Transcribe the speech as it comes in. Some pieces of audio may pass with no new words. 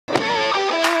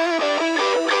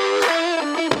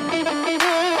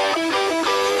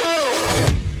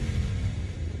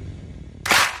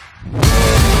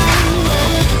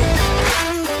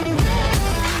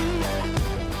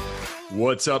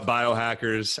What's up,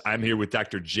 biohackers? I'm here with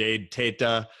Dr. Jade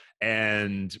Teta,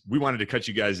 and we wanted to cut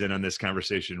you guys in on this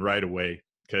conversation right away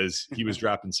because he was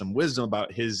dropping some wisdom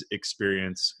about his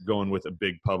experience going with a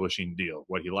big publishing deal,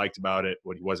 what he liked about it,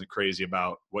 what he wasn't crazy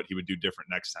about, what he would do different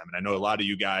next time. And I know a lot of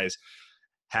you guys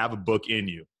have a book in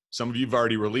you. Some of you have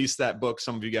already released that book.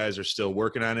 Some of you guys are still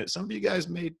working on it. Some of you guys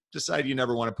may decide you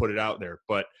never want to put it out there,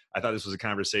 but I thought this was a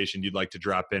conversation you'd like to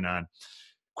drop in on.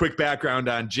 Quick background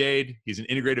on Jade. He's an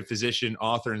integrative physician,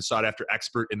 author, and sought-after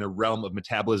expert in the realm of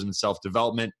metabolism and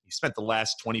self-development. He spent the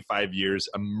last 25 years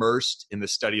immersed in the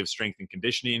study of strength and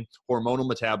conditioning, hormonal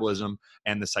metabolism,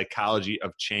 and the psychology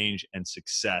of change and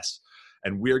success.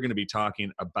 And we're going to be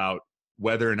talking about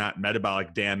whether or not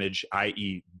metabolic damage,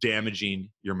 i.e. damaging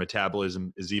your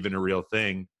metabolism, is even a real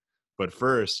thing. But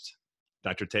first,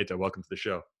 Dr. Teta, welcome to the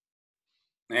show.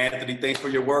 Anthony, thanks for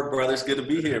your work, brother. It's good to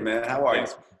be here, man. How are you?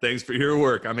 Thanks for your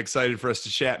work. I'm excited for us to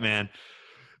chat, man.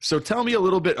 So tell me a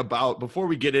little bit about, before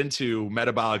we get into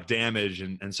metabolic damage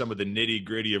and some of the nitty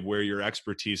gritty of where your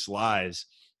expertise lies,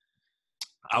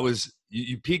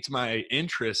 you piqued my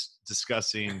interest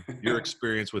discussing your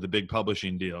experience with a big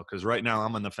publishing deal. Because right now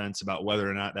I'm on the fence about whether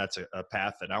or not that's a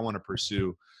path that I want to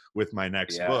pursue with my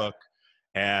next book.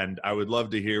 And I would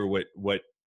love to hear what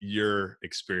your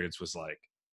experience was like.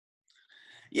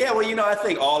 Yeah, well, I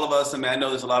think all of us, I know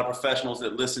there's a lot of professionals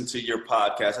that listen to your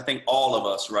podcast. I think all of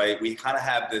us, right, we kind of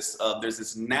have this, there's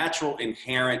this natural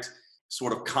inherent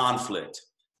sort of conflict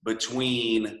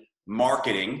between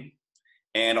marketing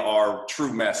and our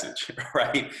true message,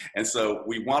 right? And so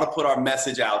we want to put our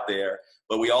message out there,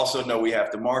 but we also know we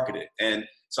have to market it. And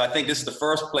so I think this is the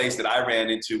first place that I ran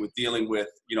into with dealing with,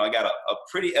 I got a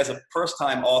pretty, as a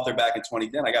first-time author back in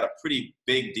 2010, I got a pretty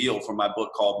big deal for my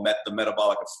book called The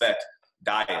Metabolic Effect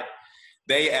diet.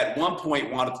 They at one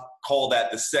point wanted to call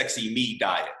that the sexy me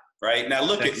diet, right? Now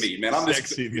look at me, man. I'm this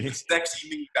sexy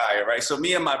me diet, right? So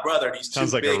me and my brother, these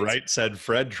sounds like a Right Said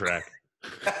Fred track.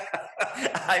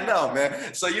 I know,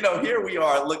 man. So here we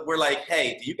are. Look, we're like,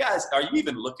 hey, are you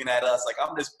even looking at us? Like,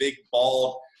 I'm this big,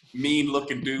 bald,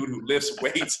 mean-looking dude who lifts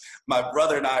weights. My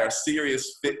brother and I are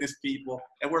serious fitness people,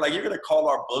 and we're like, you're gonna call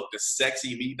our book the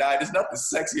sexy me diet? There's nothing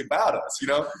sexy about us,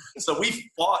 So we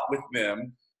fought with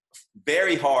them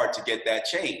very hard to get that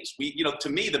changed. To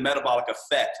me, the Metabolic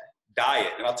Effect diet,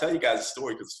 and I'll tell you guys a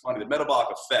story because it's funny. The Metabolic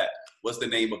Effect was the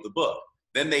name of the book.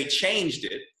 Then they changed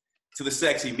it to the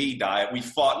Sexy Me diet. We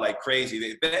fought like crazy.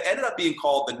 It ended up being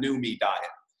called the New Me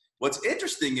diet. What's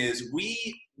interesting is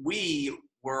we're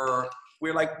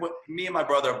like, what me and my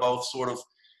brother are both sort of,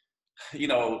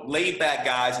 laid back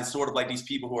guys, and sort of like these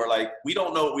people who are like, we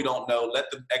don't know what we don't know. Let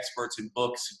the experts in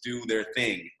books do their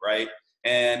thing, right?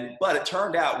 But it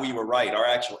turned out we were right. Our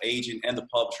actual agent and the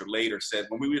publisher later said,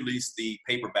 when we release the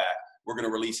paperback, we're going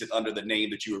to release it under the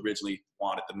name that you originally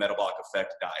wanted, the Metabolic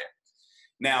Effect diet.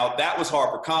 Now, that was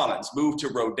HarperCollins. Moved to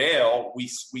Rodale, we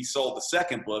sold the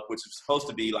second book, which was supposed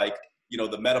to be like,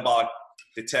 the Metabolic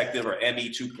Detective or ME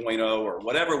 2.0 or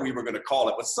whatever we were going to call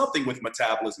it, but something with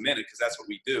metabolism in it, because that's what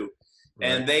we do.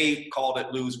 Right. And they called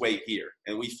it Lose Weight Here.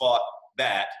 And we fought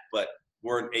that, but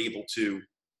weren't able to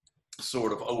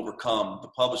sort of overcome the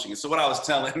publishing. And so what I was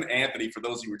telling Anthony, for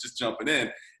those of you who were just jumping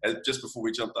in, just before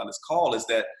we jumped on this call, is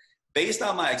that based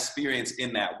on my experience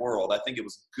in that world, I think it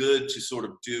was good to sort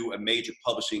of do a major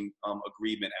publishing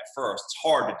agreement at first. It's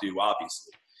hard to do,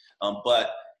 obviously. But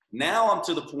now I'm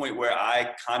to the point where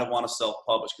I kind of want to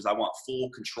self-publish because I want full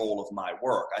control of my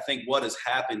work. I think what has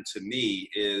happened to me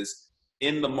is,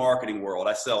 in the marketing world,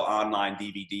 I sell online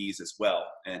DVDs as well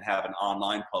and have an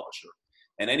online publisher.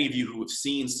 And any of you who have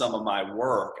seen some of my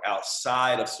work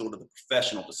outside of sort of the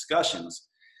professional discussions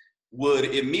would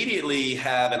immediately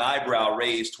have an eyebrow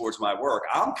raised towards my work.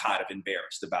 I'm kind of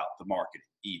embarrassed about the marketing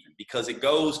even, because it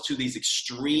goes to these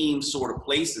extreme sort of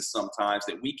places sometimes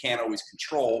that we can't always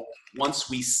control once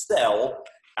we sell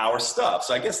our stuff.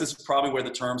 So I guess this is probably where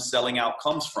the term selling out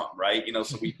comes from, right?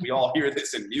 So we all hear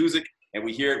this in music, and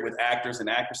we hear it with actors and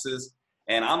actresses.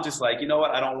 And I'm just like,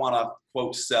 I don't want to,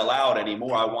 quote, sell out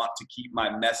anymore. I want to keep my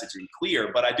messaging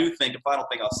clear. But I do think, the final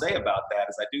thing I'll say about that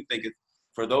is I do think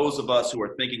for those of us who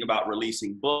are thinking about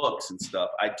releasing books and stuff,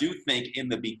 I do think in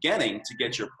the beginning, to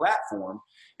get your platform,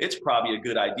 it's probably a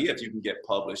good idea if you can get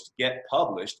published,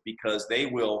 because they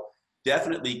will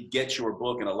definitely get your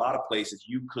book in a lot of places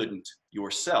you couldn't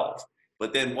yourself.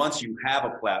 But then once you have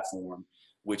a platform,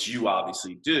 which you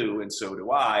obviously do, and so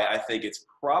do I think it's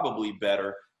probably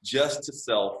better just to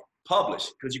self-publish,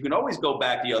 because you can always go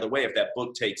back the other way. If that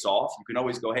book takes off, you can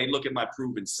always go, hey, look at my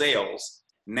proven sales.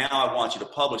 Now I want you to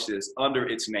publish this under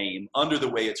its name, under the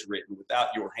way it's written, without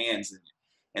your hands in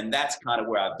it. And that's kind of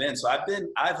where I've been. So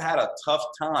I've had a tough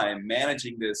time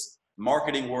managing this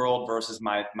marketing world versus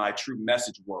my true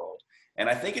message world. And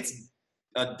I think it's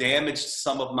damaged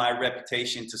some of my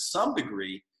reputation to some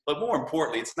degree, but more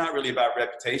importantly, it's not really about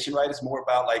reputation, right? It's more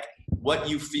about like what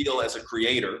you feel as a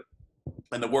creator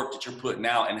and the work that you're putting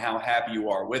out and how happy you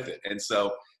are with it. And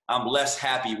so I'm less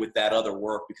happy with that other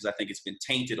work because I think it's been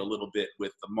tainted a little bit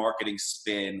with the marketing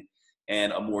spin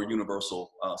and a more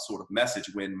universal sort of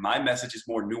message, when my message is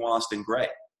more nuanced and gray.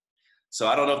 So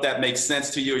I don't know if that makes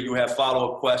sense to you or you have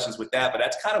follow-up questions with that, but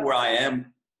that's kind of where I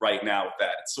am right now with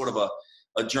that. It's sort of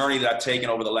a journey that I've taken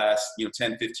over the last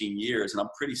 10, 15 years, and I'm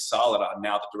pretty solid on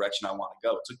now the direction I want to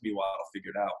go. It took me a while to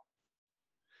figure it out.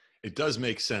 It does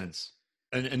make sense.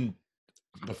 And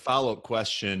the follow-up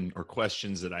question or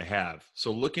questions that I have.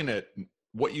 So looking at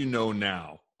what you know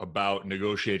now about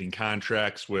negotiating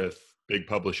contracts with big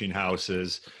publishing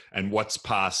houses and what's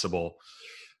possible,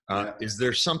 is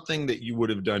there something that you would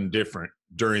have done different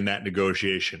during that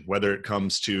negotiation, whether it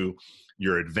comes to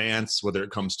your advance, whether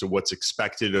it comes to what's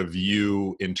expected of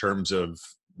you in terms of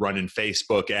running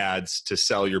Facebook ads to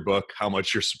sell your book, how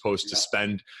much you're supposed to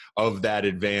spend of that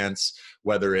advance,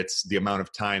 whether it's the amount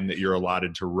of time that you're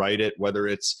allotted to write it, whether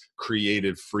it's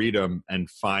creative freedom and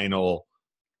final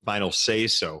say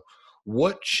so.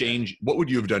 What would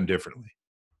you have done differently?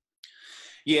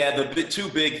 Yeah, the two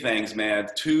big things, man.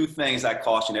 Two things I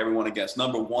caution everyone against.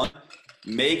 Number one,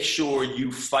 make sure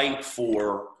you fight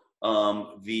for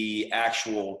the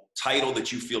actual title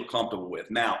that you feel comfortable with.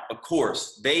 Now, of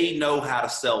course, they know how to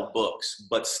sell books,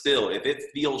 but still, if it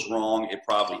feels wrong, it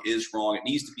probably is wrong. It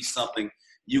needs to be something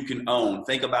you can own.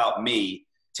 Think about me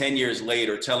 10 years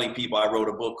later telling people I wrote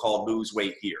a book called Lose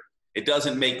Weight Here. It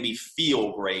doesn't make me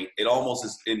feel great. It almost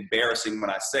is embarrassing when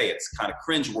I say it. It's kind of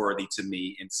cringeworthy to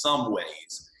me in some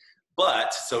ways.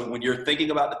 But so when you're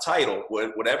thinking about the title,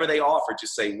 whatever they offer,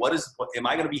 just say, am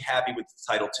I going to be happy with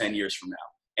the title 10 years from now?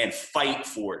 And fight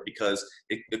for it, because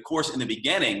of course, in the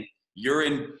beginning, you're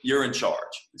in charge,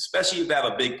 especially if you have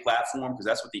a big platform, because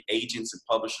that's what the agents and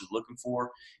publishers are looking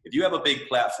for. If you have a big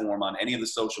platform on any of the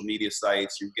social media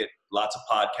sites, you get lots of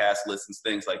podcast listens,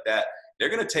 things like that. They're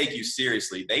going to take you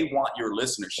seriously. They want your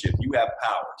listenership. You have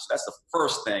power. So that's the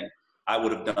first thing I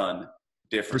would have done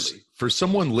differently. For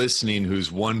someone listening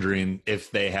who's wondering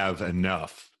if they have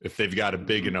enough, if they've got a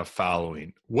big enough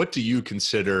following, what do you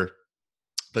consider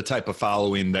the type of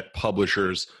following that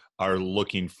publishers are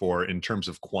looking for in terms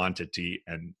of quantity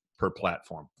and per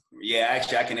platform? Yeah,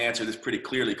 actually, I can answer this pretty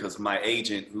clearly because my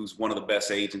agent, who's one of the best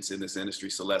agents in this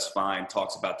industry, Celeste Fine,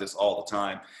 talks about this all the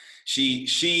time.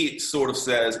 She sort of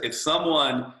says if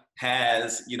someone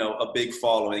has, a big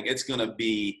following, it's going to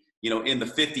be, in the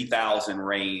 50,000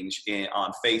 range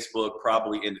on Facebook,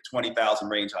 probably in the 20,000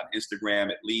 range on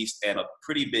Instagram at least, and a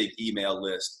pretty big email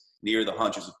list near the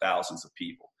hundreds of thousands of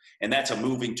people. And that's a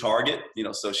moving target,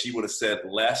 so she would have said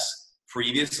less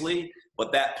previously,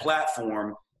 but that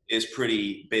platform is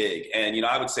pretty big. And,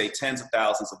 I would say tens of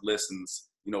thousands of listens,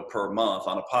 per month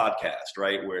on a podcast,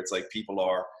 right? Where it's like people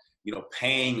are,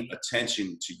 paying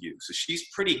attention to you. So she's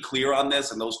pretty clear on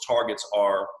this, and those targets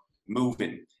are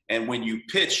moving. And when you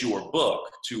pitch your book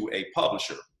to a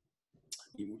publisher,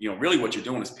 really what you're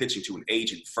doing is pitching to an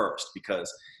agent first,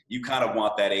 because you kind of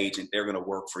want that agent. They're going to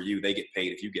work for you. They get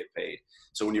paid if you get paid.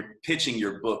 So when you're pitching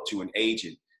your book to an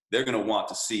agent, they're going to want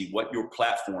to see what your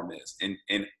platform is. And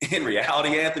in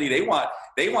reality, Anthony, they want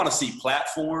to see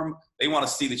platform. They want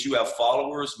to see that you have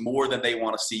followers more than they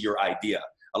want to see your idea.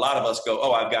 A lot of us go,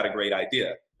 oh, I've got a great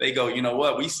idea. They go, you know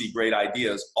what? We see great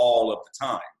ideas all of the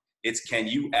time. It's, can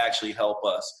you actually help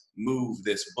us move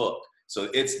this book? So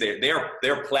it's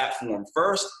their platform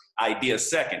first, idea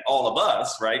second. All of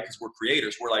us, right, because we're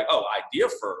creators, we're like, oh, idea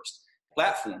first,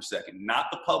 platform second, not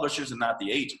the publishers and not the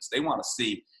agents. They want to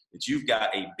see that you've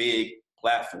got a big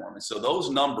platform. And so those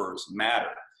numbers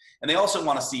matter. And they also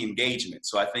want to see engagement.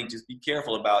 So I think just be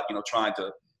careful about, trying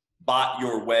to bot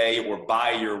your way or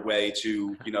buy your way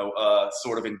to,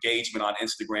 sort of engagement on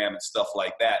Instagram and stuff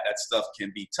like that. That stuff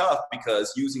can be tough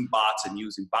because using bots and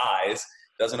using buys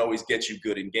doesn't always get you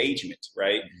good engagement,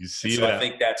 right? You see so that. I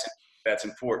think that's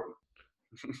important.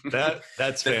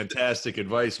 That's fantastic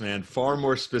advice, man. Far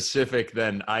more specific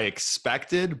than I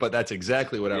expected, but that's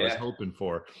exactly what I was hoping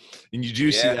for. And you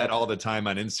do see that all the time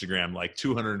on Instagram, like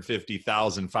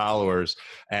 250,000 followers,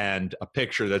 and a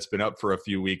picture that's been up for a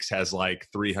few weeks has like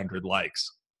 300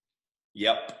 likes.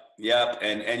 Yep.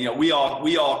 And we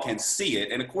all can see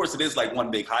it. And of course, it is like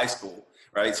one big high school.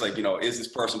 Right? It's like, is this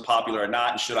person popular or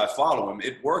not? And should I follow him?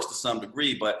 It works to some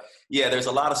degree, but yeah, there's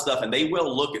a lot of stuff, and they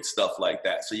will look at stuff like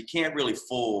that. So you can't really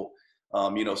fool,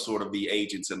 sort of the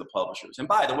agents and the publishers. And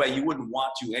by the way, you wouldn't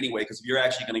want to anyway, because if you're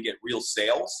actually going to get real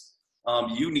sales,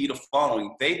 you need a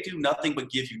following. They do nothing but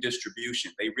give you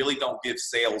distribution. They really don't give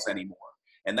sales anymore.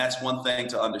 And that's one thing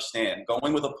to understand.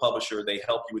 Going with a publisher, they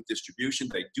help you with distribution.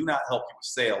 They do not help you with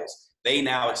sales. They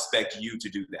now expect you to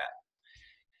do that.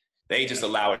 They just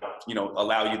allow you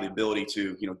the ability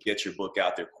to, get your book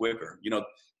out there quicker,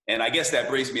 and I guess that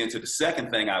brings me into the second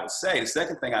thing I would say. The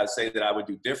second thing I would say that I would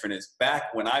do different is,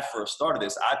 back when I first started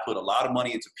this, I put a lot of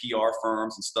money into PR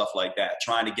firms and stuff like that,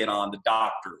 trying to get on the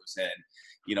doctors and,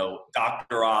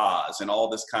 Dr. Oz and all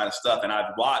this kind of stuff. And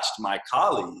I've watched my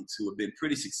colleagues who have been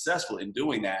pretty successful in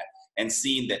doing that and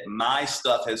seen that my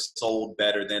stuff has sold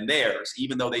better than theirs,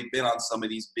 even though they've been on some of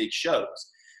these big shows.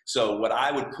 So what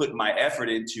I would put my effort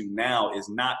into now is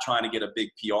not trying to get a big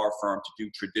PR firm to do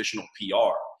traditional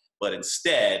PR, but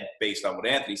instead, based on what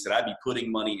Anthony said, I'd be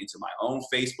putting money into my own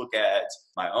Facebook ads,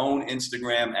 my own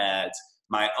Instagram ads,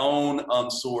 my own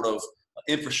sort of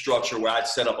infrastructure where I'd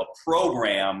set up a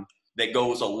program that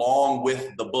goes along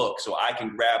with the book, so I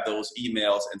can grab those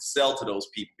emails and sell to those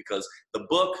people. Because the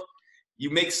book, you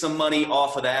make some money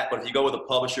off of that, but if you go with a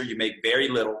publisher, you make very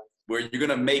little. Where you're going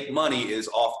to make money is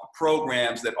off the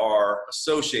programs that are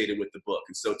associated with the book.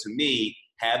 And so to me,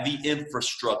 have the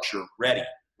infrastructure ready,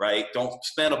 right? Don't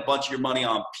spend a bunch of your money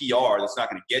on PR. That's not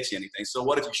going to get you anything. So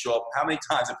what if you show up? How many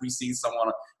times have we seen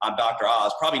someone on Dr.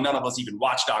 Oz? Probably none of us even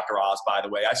watch Dr. Oz, by the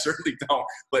way. I certainly don't.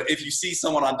 But if you see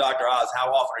someone on Dr. Oz, how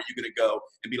often are you going to go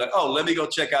and be like, oh, let me go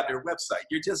check out their website?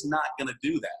 You're just not going to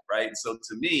do that, right? And so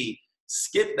to me,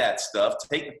 skip that stuff.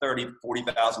 Take the $30,000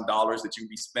 to $40,000 that you'd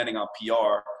be spending on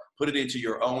PR, put it into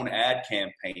your own ad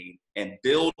campaign, and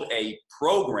build a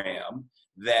program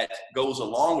that goes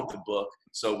along with the book.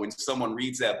 So when someone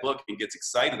reads that book and gets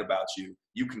excited about you,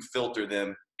 you can filter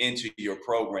them into your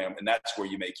program, and that's where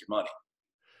you make your money.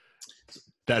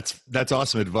 That's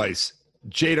awesome advice.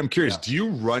 Jade, I'm curious, Yeah. do you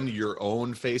run your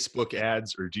own Facebook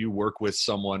ads, or do you work with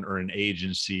someone or an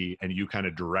agency and you kind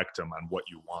of direct them on what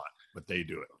you want, but they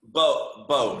do it?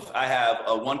 Both. I have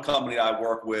one company I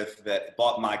work with that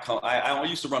bought my company. I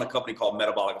used to run a company called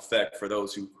Metabolic Effect, for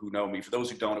those who know me. For those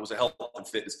who don't, it was a health and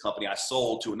fitness company. I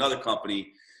sold to another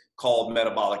company called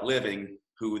Metabolic Living,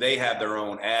 who they have their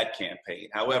own ad campaign.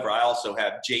 However, I also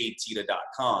have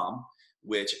jadeteta.com,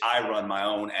 which I run my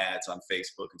own ads on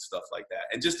Facebook and stuff like that.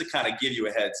 And just to kind of give you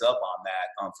a heads up on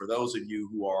that, for those of you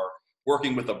who are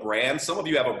working with a brand, some of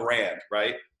you have a brand,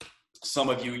 right? Some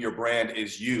of you, your brand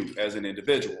is you as an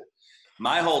individual.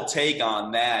 My whole take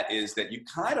on that is that you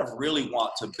kind of really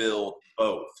want to build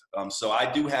both. So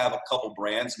I do have a couple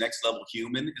brands. Next Level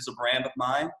Human is a brand of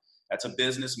mine. That's a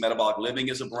business. Metabolic Living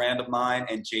is a brand of mine,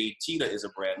 and Jade Teta is a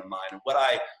brand of mine. And what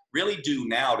I really do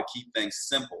now to keep things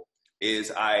simple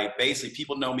is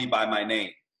people know me by my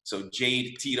name. So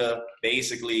Jade Teta,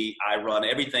 basically I run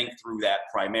everything through that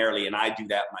primarily, and I do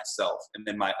that myself. And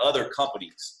then my other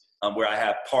companies, where I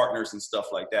have partners and stuff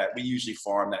like that, we usually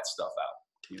farm that stuff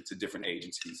out, to different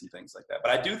agencies and things like that.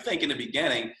 But I do think in the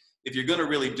beginning, if you're going to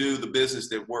really do the business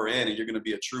that we're in, and you're going to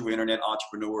be a true internet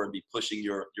entrepreneur and be pushing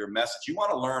your message, you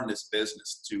want to learn this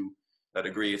business to a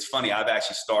degree. It's funny, I've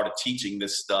actually started teaching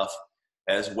this stuff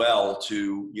as well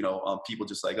to people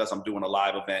just like us. I'm doing a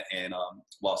live event in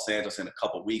Los Angeles in a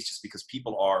couple of weeks, just because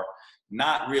people are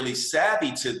not really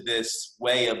savvy to this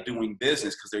way of doing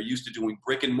business, because they're used to doing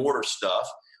brick and mortar stuff,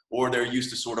 or they're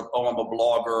used to sort of, oh, I'm a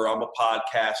blogger, I'm a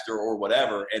podcaster, or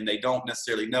whatever, and they don't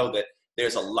necessarily know that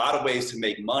there's a lot of ways to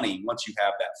make money once you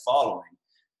have that following,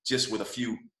 just with a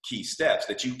few key steps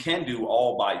that you can do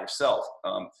all by yourself.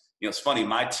 It's funny,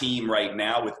 my team right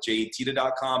now with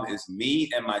jadeteta.com is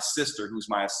me and my sister, who's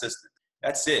my assistant.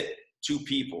 That's it, 2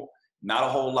 people. Not a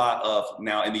whole lot of,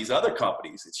 now in these other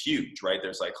companies, it's huge, right?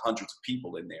 There's like hundreds of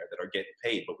people in there that are getting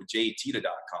paid, but with jadeteta.com.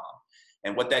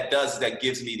 And what that does is that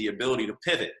gives me the ability to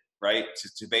pivot, right?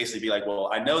 To basically be like, well,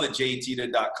 I know that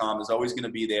jadeteta.com is always going to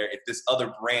be there. If this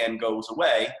other brand goes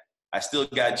away, I still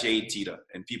got Jade Teta,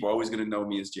 and people are always going to know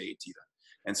me as Jade Teta.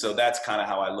 And so that's kind of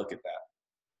how I look at that.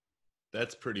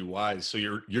 That's pretty wise. So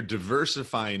you're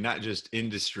diversifying not just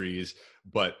industries,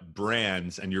 but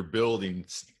brands, and you're building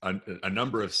a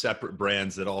number of separate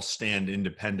brands that all stand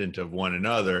independent of one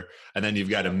another. And then you've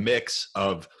got a mix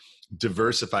of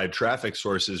diversified traffic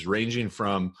sources, ranging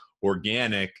from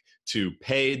organic to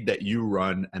paid that you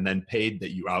run, and then paid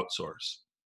that you outsource.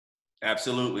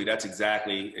 Absolutely. That's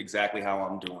exactly how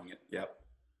I'm doing it. Yep.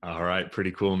 All right.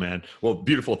 Pretty cool, man. Well,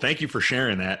 beautiful. Thank you for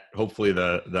sharing that. Hopefully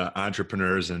the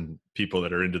entrepreneurs and people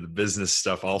that are into the business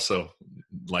stuff also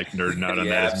like nerding out on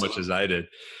that as much as I did.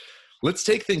 Let's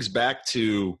take things back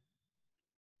to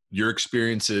your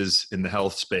experiences in the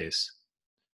health space.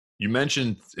 You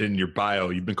mentioned in your bio,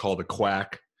 you've been called a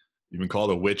quack. You've been called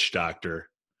a witch doctor.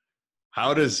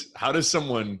 How does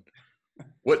someone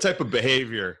What type of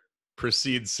behavior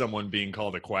precedes someone being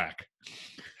called a quack?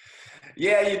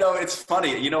 Yeah, it's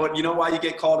funny. You know what? You know why you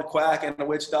get called a quack and a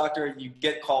witch doctor? You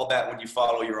get called that when you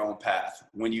follow your own path,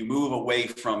 when you move away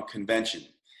from convention.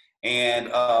 And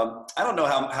I don't know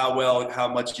how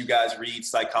much you guys read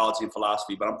psychology and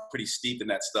philosophy, but I'm pretty steeped in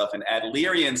that stuff. And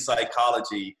Adlerian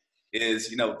psychology is,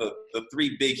 the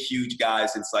three big, huge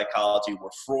guys in psychology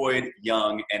were Freud,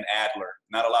 Jung, and Adler.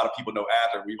 Not a lot of people know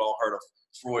Adler. We've all heard of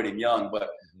Freud and Jung, but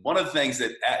one of the things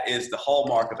that is the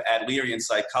hallmark of Adlerian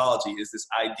psychology is this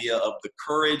idea of the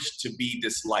courage to be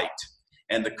disliked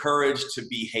and the courage to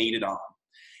be hated on.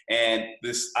 And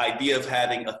this idea of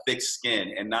having a thick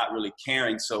skin and not really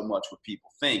caring so much what people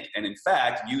think. And in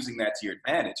fact, using that to your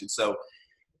advantage. And so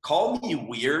call me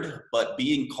weird, but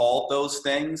being called those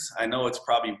things, I know it's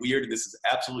probably weird. This is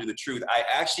absolutely the truth. I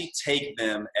actually take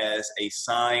them as a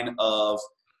sign of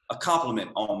a compliment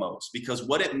almost, because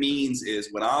what it means is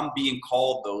when I'm being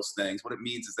called those things, what it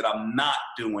means is that I'm not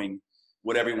doing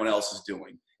what everyone else is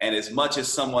doing. And as much as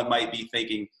someone might be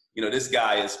thinking, this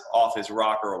guy is off his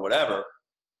rocker or whatever,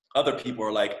 other people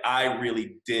are like, I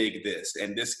really dig this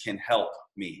and this can help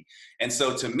me. And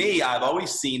so to me, I've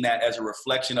always seen that as a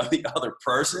reflection of the other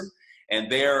person and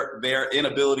their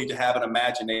inability to have an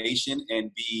imagination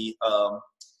and be,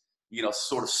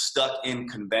 sort of stuck in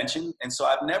convention. And so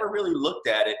I've never really looked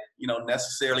at it,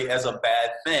 necessarily as a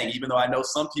bad thing, even though I know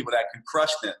some people that can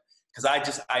crush them.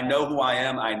 Because I know who I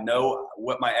am. I know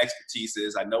what my expertise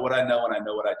is. I know what I know and I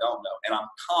know what I don't know. And I'm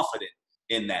confident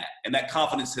in that. And that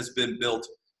confidence has been built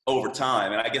over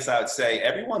time. And I guess I would say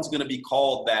everyone's going to be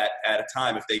called that at a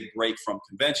time if they break from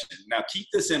convention. Now, keep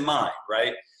this in mind,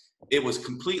 right? It was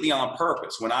completely on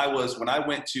purpose. When I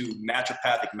went to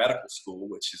naturopathic medical school,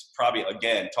 which is probably,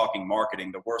 again, talking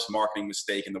marketing, the worst marketing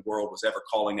mistake in the world was ever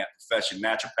calling that profession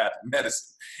naturopathic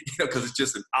medicine, because it's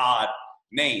just an odd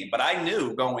name. But I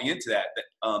knew going into that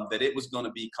it was going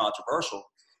to be controversial.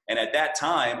 And at that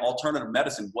time, alternative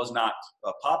medicine was not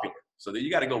popular. So you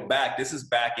got to go back. This is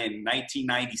back in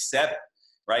 1997,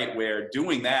 right? Where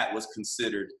doing that was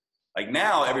considered, like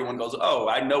now everyone goes, oh,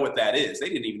 I know what that is. They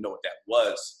didn't even know what that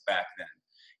was back then.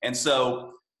 And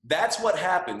so that's what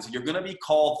happens. You're going to be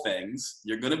called things.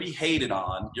 You're going to be hated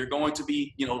on. You're going to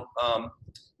be,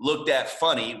 looked at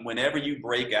funny whenever you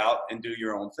break out and do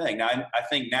your own thing. Now, I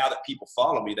think now that people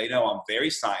follow me, they know I'm very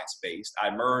science-based.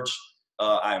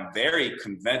 I'm very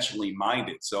conventionally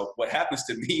minded. So what happens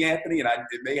to me, Anthony, and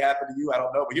it may happen to you, I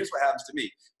don't know, but here's what happens to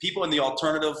me. People in the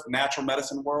alternative natural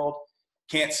medicine world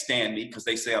can't stand me because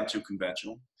they say I'm too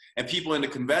conventional. And people in the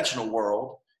conventional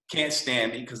world can't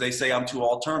stand me because they say I'm too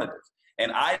alternative.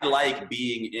 And I like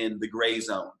being in the gray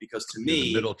zone because to me,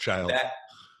 the middle child.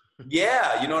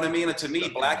 Yeah, you know what I mean? And to me,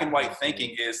 black and white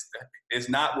thinking is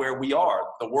not where we are.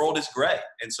 The world is gray.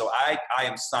 And so I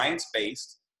am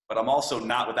science-based, but I'm also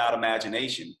not without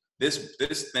imagination.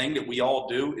 This thing that we all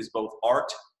do is both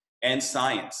art and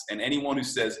science. And anyone who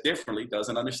says differently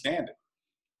doesn't understand it.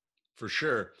 For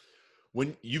sure.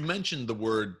 When you mentioned the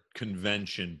word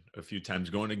convention a few times,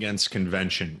 going against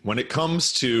convention, when it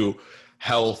comes to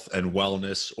health and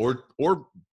wellness or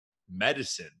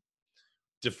medicine,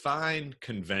 define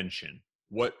convention.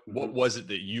 What was it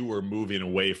that you were moving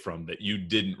away from that you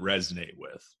didn't resonate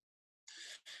with?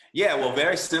 Yeah, well,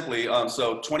 very simply,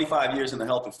 so 25 years in the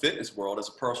health and fitness world as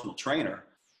a personal trainer,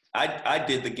 I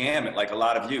did the gamut like a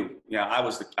lot of you. I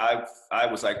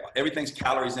was like, everything's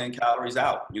calories in, calories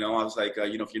out. I was like,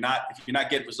 if you're not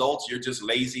getting results, you're just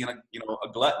lazy and a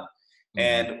glutton. Mm-hmm.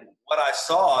 And what I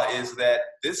saw is that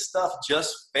this stuff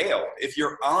just failed. If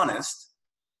you're honest,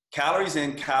 calories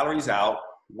in, calories out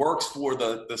works for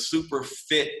the super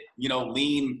fit,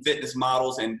 lean fitness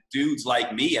models and dudes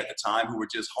like me at the time who were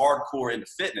just hardcore into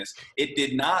fitness. It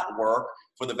did not work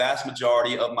for the vast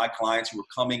majority of my clients who were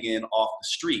coming in off the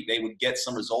street. They would get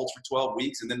some results for 12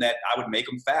 weeks and then I would make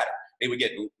them fatter. They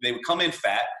would come in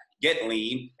fat, get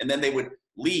lean, and then they would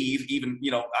leave even,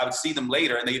 I would see them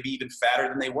later and they'd be even fatter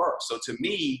than they were. So to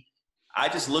me, I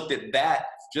just looked at that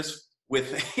just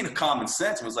with common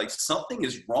sense and was like, something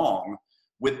is wrong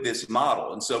with this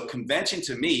model. And so convention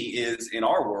to me in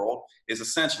our world is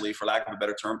essentially, for lack of a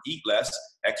better term, eat less,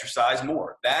 exercise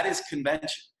more. That is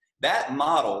convention. That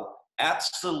model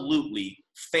absolutely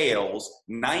fails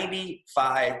 95%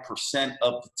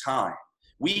 of the time.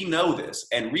 We know this,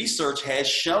 and research has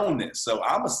shown this. So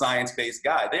I'm a science-based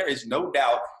guy. There is no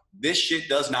doubt this shit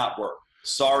does not work.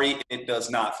 Sorry, it does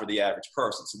not for the average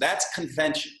person. So that's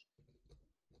convention.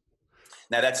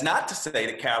 Now, that's not to say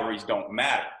that calories don't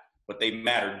matter, but they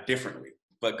matter differently.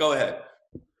 But go ahead.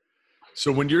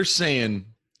 So when you're saying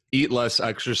eat less,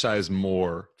 exercise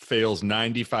more fails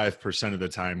 95% of the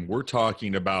time, we're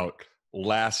talking about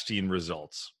lasting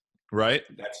results, right?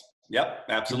 Yep,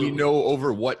 Do we absolutely. know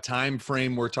over what time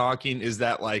frame we're talking? Is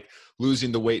that like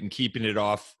losing the weight and keeping it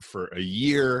off for a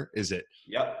year? Is it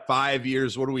Yep. 5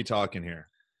 years? What are we talking here?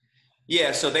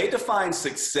 Yeah, so they define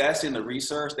success in the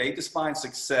research. They define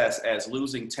success as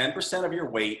losing 10% of your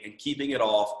weight and keeping it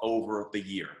off over the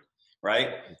year, right?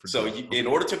 So in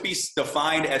order to be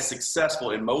defined as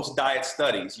successful in most diet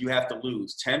studies, you have to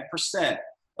lose 10%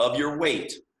 of your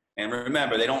weight. And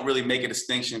remember, they don't really make a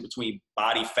distinction between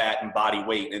body fat and body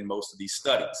weight in most of these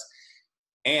studies.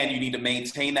 And you need to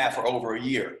maintain that for over a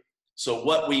year. So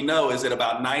what we know is that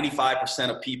about 95%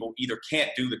 of people either can't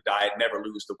do the diet, never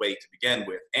lose the weight to begin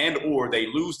with, and or they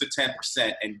lose the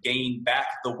 10% and gain back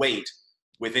the weight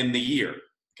within the year,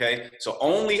 okay? So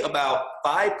only about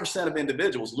 5% of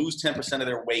individuals lose 10% of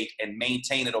their weight and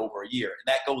maintain it over a year.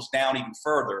 And that goes down even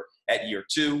further at year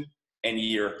 2 and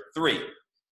year 3.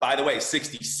 By the way,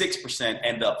 66%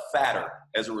 end up fatter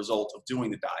as a result of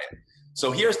doing the diet.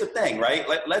 So here's the thing, right?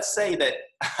 Let's say that,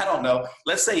 I don't know,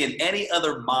 let's say in any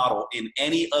other model, in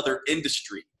any other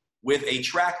industry, with a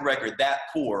track record that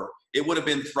poor, it would have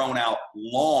been thrown out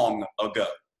long ago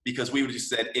because we would have just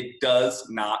said it does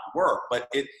not work. But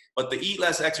the eat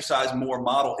less, exercise more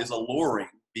model is alluring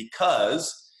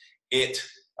because it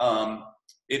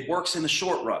works in the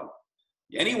short run.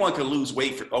 Anyone can lose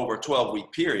weight for over a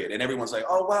 12-week period, and everyone's like,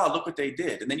 oh, wow, look what they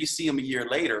did. And then you see them a year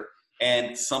later,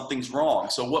 and something's wrong.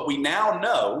 So what we now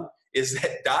know is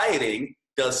that dieting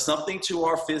does something to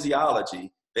our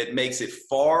physiology that makes it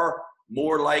far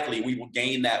more likely we will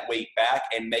gain that weight back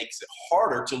and makes it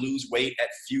harder to lose weight at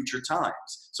future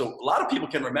times. So a lot of people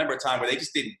can remember a time where they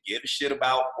just didn't give a shit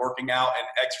about working out and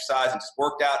exercise and just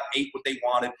worked out, ate what they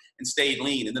wanted, and stayed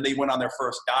lean. And then they went on their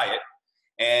first diet.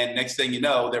 And next thing you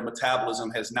know, their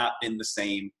metabolism has not been the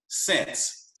same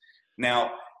since.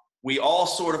 Now, we all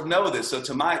sort of know this.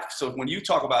 So when you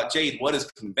talk about, Jade, what is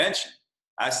convention?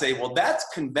 I say, well, that's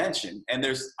convention. And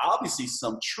there's obviously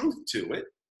some truth to it.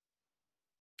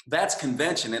 That's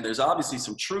convention. And there's obviously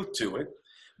some truth to it.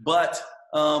 But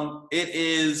it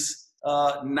is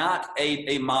not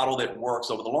a model that works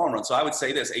over the long run. So I would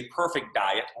say this, a perfect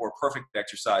diet or a perfect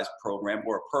exercise program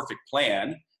or a perfect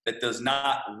plan that does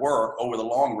not work over the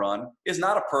long run is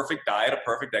not a perfect diet, a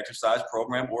perfect exercise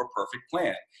program, or a perfect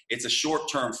plan. It's a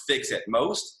short-term fix at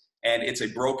most, and it's a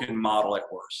broken model at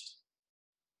worst.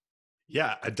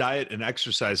 Yeah, a diet and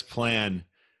exercise plan,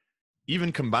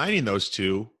 even combining those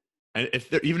two, and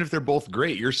even if they're both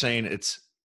great, you're saying it's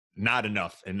not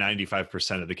enough in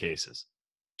 95% of the cases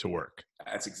to work.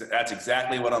 That's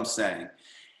exactly what I'm saying.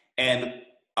 And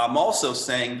I'm also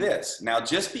saying this. Now,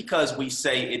 just because we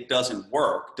say it doesn't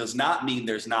work does not mean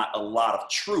there's not a lot of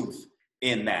truth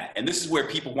in that. And this is where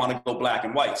people want to go black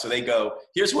and white. So they go,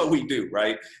 here's what we do,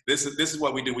 right? This is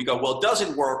what we do. We go, well, it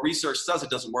doesn't work. Research says it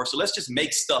doesn't work. So let's just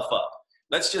make stuff up.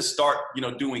 Let's just start,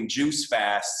 doing juice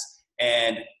fasts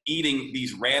and eating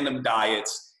these random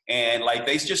diets. And like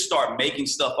they just start making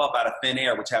stuff up out of thin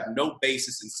air, which have no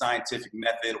basis in scientific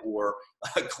method or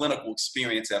clinical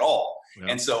experience at all. Yeah.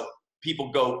 And so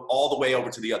people go all the way over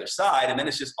to the other side, and then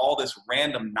it's just all this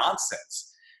random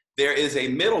nonsense. There is a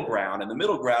middle ground, and the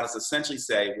middle ground is essentially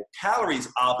say, well, calories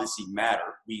obviously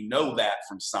matter. We know that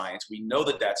from science. We know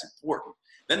that that's important.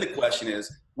 Then the question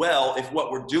is, well, if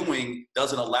what we're doing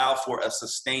doesn't allow for a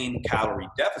sustained calorie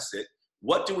deficit,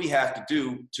 what do we have to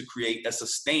do to create a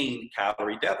sustained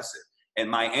calorie deficit? And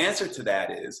my answer to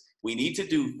that is we need to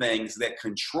do things that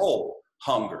control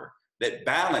hunger, that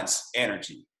balance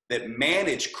energy, that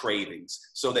manage cravings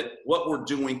so that what we're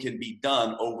doing can be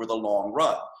done over the long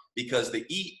run. Because the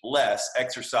eat less,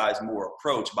 exercise more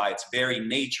approach by its very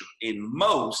nature in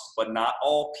most, but not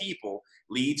all people,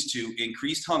 leads to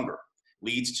increased hunger,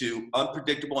 leads to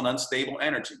unpredictable and unstable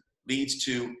energy, leads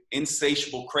to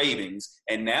insatiable cravings,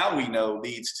 and now we know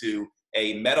leads to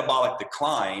a metabolic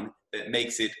decline that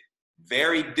makes it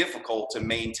very difficult to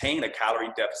maintain a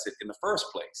calorie deficit in the first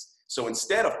place. So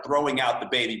instead of throwing out the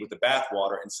baby with the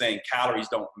bathwater and saying calories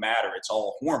don't matter, it's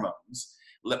all hormones,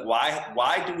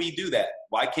 why do we do that?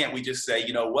 Why can't we just say,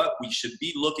 you know what, we should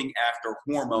be looking after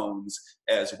hormones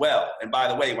as well? And by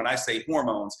the way, when I say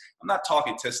hormones, I'm not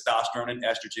talking testosterone and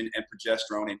estrogen and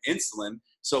progesterone and insulin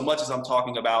so much as I'm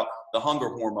talking about the hunger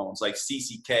hormones like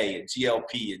CCK and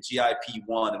GLP and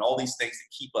GIP-1 and all these things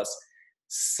that keep us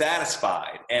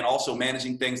satisfied, and also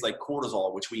managing things like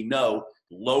cortisol, which we know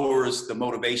lowers the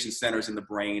motivation centers in the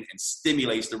brain and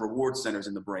stimulates the reward centers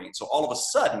in the brain. So all of a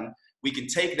sudden, we can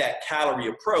take that calorie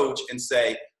approach and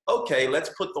say, okay, let's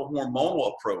put the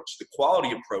hormonal approach, the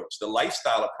quality approach, the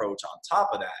lifestyle approach on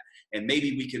top of that, and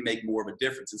maybe we can make more of a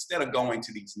difference instead of going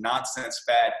to these nonsense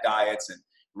fad diets and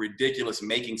ridiculous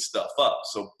making stuff up.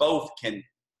 So both can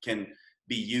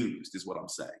be used, is what I'm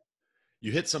saying.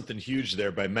 You hit something huge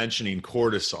there by mentioning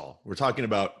cortisol. We're talking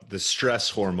about the stress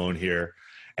hormone here,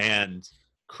 and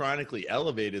chronically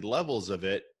elevated levels of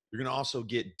it, you're going to also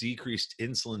get decreased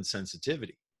insulin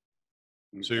sensitivity.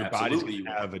 So your body's going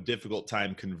to have a difficult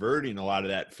time converting a lot of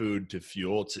that food to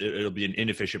fuel. It'll be an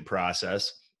inefficient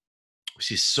process. We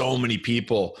see so many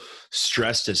people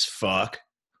stressed as fuck,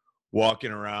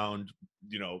 walking around,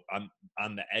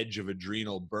 on the edge of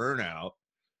adrenal burnout.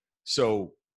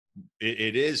 So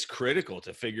it is critical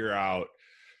to figure out,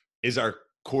 is our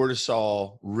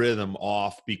cortisol rhythm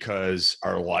off because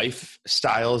our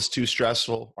lifestyle is too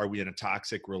stressful? Are we in a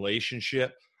toxic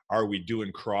relationship? Are we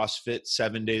doing CrossFit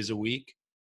 7 days a week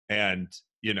and,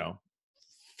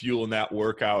 fueling that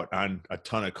workout on a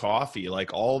ton of coffee?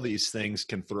 Like, all these things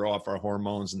can throw off our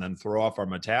hormones and then throw off our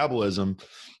metabolism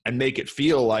and make it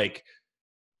feel like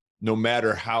no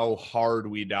matter how hard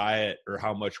we diet or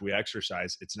how much we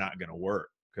exercise, it's not going to work,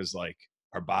 because like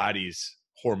our body's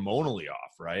hormonally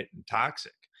off, right? And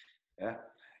toxic.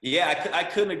 Yeah, I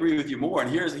couldn't agree with you more.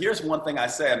 And here's one thing I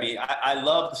say. I mean, I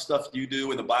love the stuff you do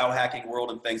in the biohacking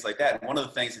world and things like that. And one of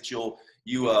the things that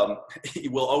you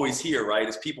will always hear, right,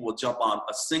 is people will jump on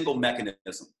a single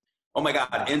mechanism. Oh my God,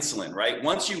 insulin, right?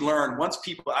 Once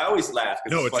people, I always laugh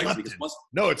because it's funny because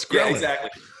it's ghrelin.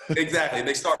 Yeah, exactly.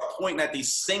 They start pointing at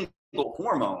these single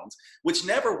hormones, which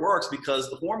never works, because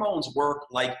the hormones work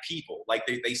like people, like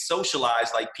they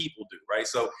socialize like people do, right?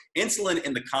 So insulin,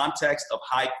 in the context of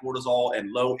high cortisol and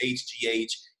low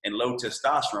HGH and low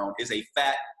testosterone, is a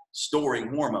fat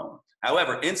storing hormone.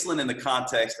 However, insulin in the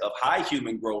context of high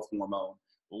human growth hormone,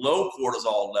 low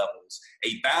cortisol levels,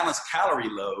 a balanced calorie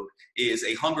load, is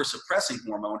a hunger suppressing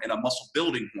hormone and a muscle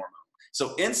building hormone.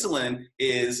 So insulin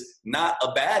is not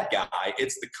a bad guy.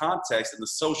 It's the context and the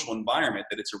social environment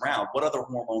that it's around. What other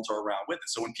hormones are around with it?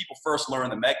 So when people first learn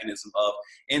the mechanism of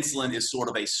insulin is sort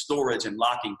of a storage and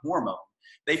locking hormone,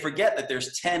 they forget that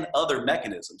there's 10 other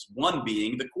mechanisms, one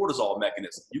being the cortisol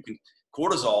mechanism. You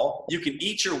can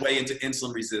eat your way into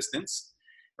insulin resistance,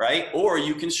 right? Or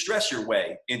you can stress your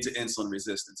way into insulin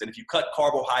resistance. And if you cut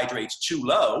carbohydrates too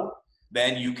low,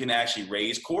 then you can actually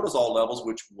raise cortisol levels,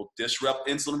 which will disrupt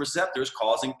insulin receptors,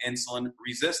 causing insulin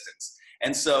resistance.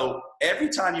 And so every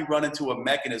time you run into a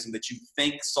mechanism that you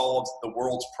think solves the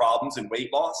world's problems in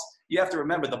weight loss, you have to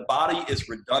remember the body is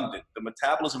redundant. The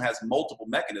metabolism has multiple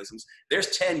mechanisms.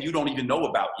 There's 10 you don't even know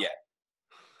about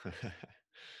yet.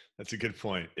 That's a good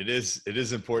point. It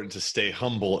is important to stay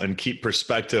humble and keep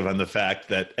perspective on the fact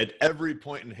that at every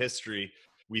point in history,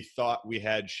 we thought we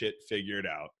had shit figured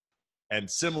out. And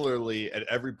similarly, at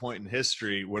every point in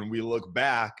history, when we look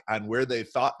back on where they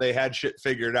thought they had shit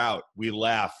figured out, we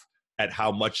laugh at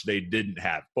how much they didn't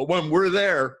have. But when we're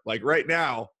there, like right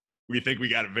now, we think we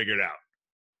got it figured out.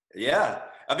 Yeah.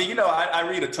 I mean, I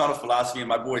read a ton of philosophy, and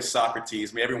my boy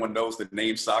Socrates, everyone knows the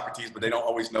name Socrates, but they don't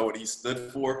always know what he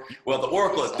stood for. Well, the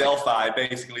Oracle of Delphi,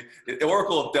 basically, the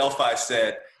Oracle of Delphi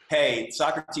said, hey,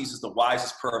 Socrates is the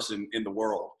wisest person in the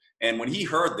world. And when he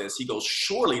heard this, he goes,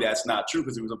 surely that's not true,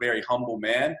 because he was a very humble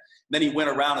man. And then he went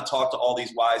around and talked to all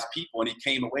these wise people, and he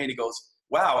came away and he goes,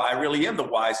 wow, I really am the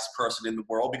wisest person in the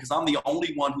world, because I'm the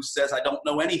only one who says I don't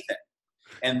know anything.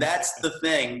 And that's the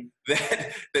thing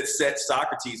that sets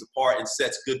Socrates apart and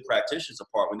sets good practitioners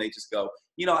apart, when they just go,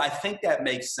 I think that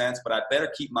makes sense, but I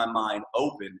better keep my mind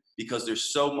open, because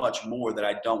there's so much more that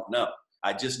I don't know.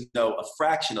 I just know a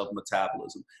fraction of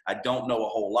metabolism. I don't know a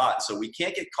whole lot. So we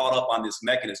can't get caught up on this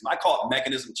mechanism. I call it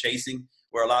mechanism chasing,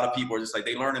 where a lot of people are just like,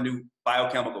 they learn a new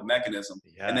biochemical mechanism,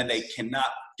 yes, and then they cannot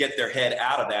get their head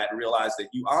out of that and realize that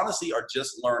you honestly are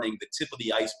just learning the tip of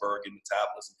the iceberg in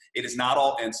metabolism. It is not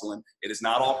all insulin. It is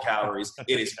not all calories.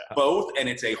 It is both, and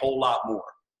it's a whole lot more.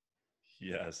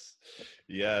 Yes.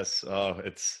 Yes. Oh,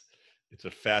 it's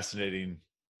a fascinating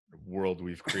world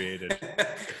we've created.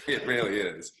 It really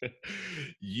is.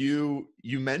 You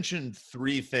mentioned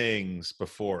three things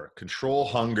before: control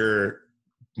hunger,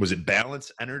 was it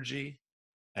balance energy,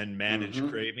 and manage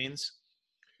cravings?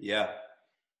 Yeah.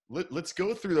 Let's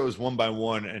go through those one by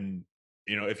one, and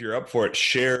if you're up for it,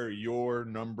 share your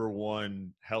number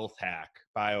one health hack,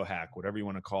 biohack, whatever you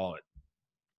want to call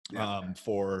it,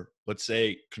 for, let's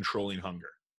say, controlling hunger.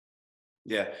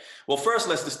 Yeah. Well, first,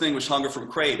 let's distinguish hunger from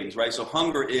cravings, right? So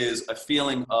hunger is a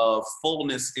feeling of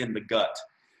fullness in the gut,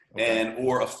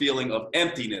 or a feeling of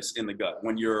emptiness in the gut.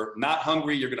 When you're not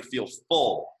hungry, you're going to feel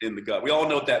full in the gut. We all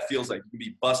know what that feels like. You can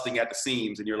be busting at the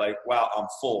seams and you're like, wow, I'm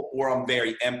full, or I'm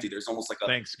very empty. There's almost like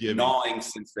a gnawing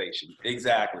sensation.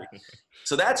 Exactly.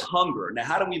 So that's hunger. Now,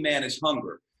 how do we manage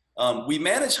hunger? We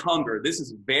manage hunger. This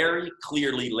is very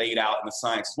clearly laid out in the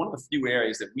science. It's one of the few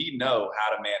areas that we know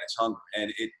how to manage hunger.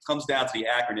 And it comes down to the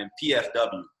acronym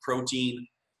PFW, protein,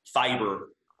 fiber,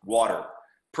 water.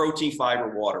 Protein,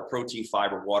 fiber, water, protein,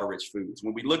 fiber, water-rich foods.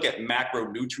 When we look at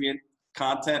macronutrient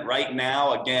content right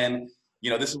now, again,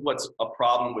 this is what's a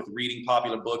problem with reading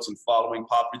popular books and following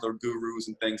popular gurus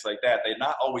and things like that. They're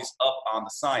not always up on the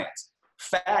science.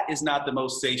 Fat is not the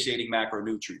most satiating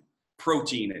macronutrient.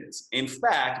 Protein is. In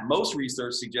fact, most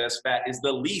research suggests fat is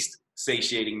the least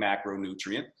satiating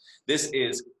macronutrient. This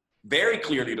is very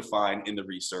clearly defined in the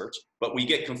research, but we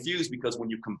get confused because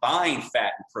when you combine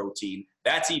fat and protein,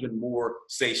 that's even more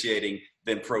satiating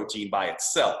than protein by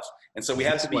itself. And so we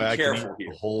have to be careful here.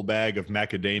 A whole bag of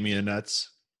macadamia nuts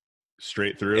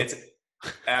straight through. It's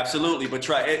absolutely, but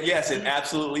try it. Yes, it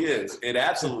absolutely is. It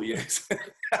absolutely is.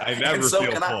 I never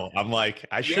feel full. I'm like,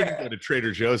 I shouldn't go to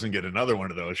Trader Joe's and get another one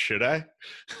of those, should I?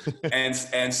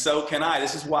 and so can I.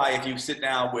 This is why if you sit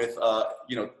down with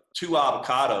 2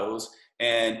 avocados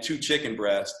and 2 chicken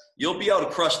breasts, you'll be able to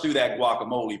crush through that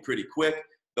guacamole pretty quick.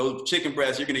 Those chicken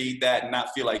breasts, you're going to eat that and not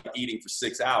feel like eating for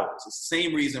 6 hours. It's the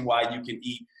same reason why you can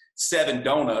eat 7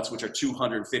 donuts, which are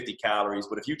 250 calories.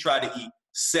 But if you try to eat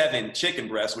 7 chicken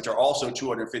breasts, which are also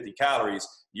 250 calories,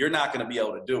 you're not going to be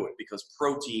able to do it because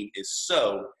protein is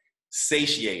so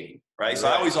satiating, right? So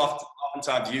I always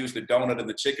oftentimes use the donut and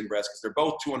the chicken breast because they're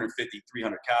both 250,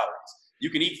 300 calories. You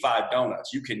can eat 5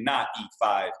 donuts. You cannot eat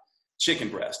 5 chicken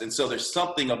breast. And so there's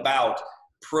something about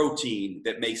protein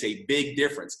that makes a big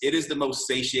difference. It is the most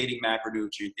satiating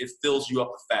macronutrient. It fills you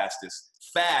up the fastest.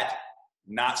 Fat,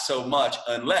 not so much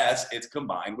unless it's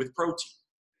combined with protein.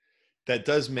 That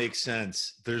does make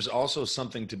sense. There's also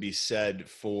something to be said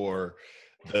for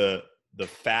the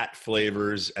fat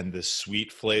flavors and the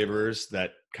sweet flavors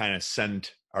that kind of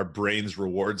send our brain's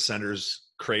reward centers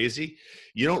crazy.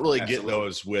 You don't really get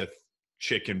those with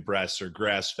chicken breasts or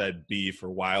grass-fed beef or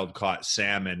wild-caught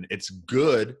salmon. It's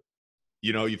good.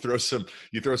 You throw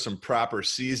some proper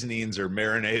seasonings or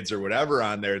marinades or whatever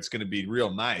on there, it's going to be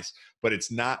real nice, but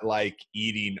it's not like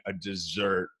eating a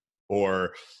dessert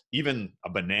or even a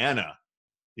banana,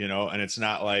 and it's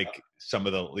not like some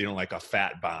of the, like a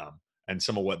fat bomb and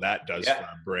some of what that does for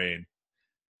our brain.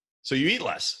 So you eat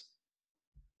less.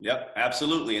 Yep,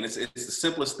 absolutely. And it's the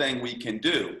simplest thing we can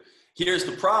do. Here's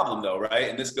the problem though, right?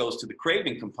 And this goes to the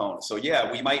craving component. So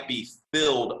yeah, we might be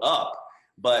filled up,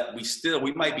 but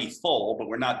we might be full, but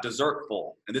we're not dessert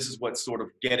full. And this is what's sort of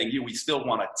getting you. We still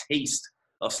want a taste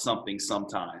of something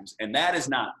sometimes. And that is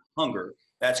not hunger.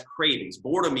 That's cravings.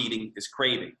 Boredom eating is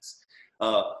cravings.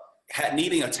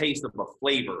 Needing a taste of a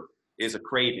flavor is a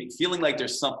craving. Feeling like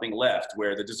there's something left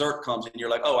where the dessert comes and you're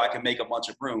like, oh, I can make a bunch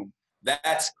of room.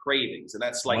 That's cravings. And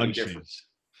that's slightly different.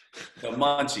 The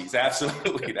munchies,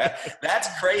 absolutely.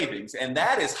 That's cravings. And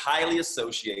that is highly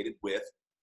associated with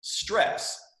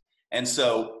stress. And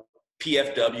so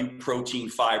PFW, protein,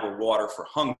 fiber, water for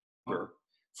hunger.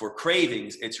 For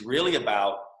cravings, it's really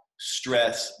about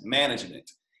stress management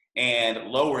and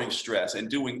lowering stress and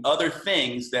doing other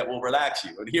things that will relax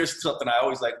you. And here's something I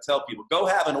always like to tell people: go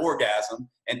have an orgasm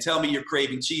and tell me you're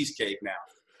craving cheesecake now.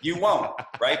 You won't,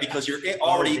 right? Because you're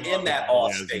already in that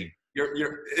awe state. You're,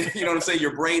 you know what I'm saying?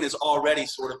 Your brain is already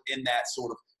sort of in that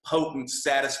sort of potent,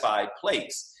 satisfied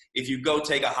place. If you go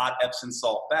take a hot Epsom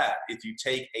salt bath, if you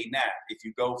take a nap, if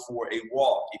you go for a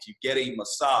walk, if you get a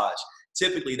massage,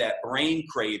 typically that brain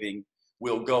craving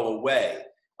will go away.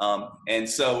 And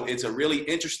so it's a really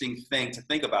interesting thing to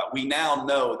think about. We now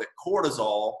know that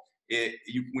cortisol,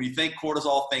 when you think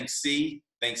cortisol, think C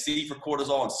for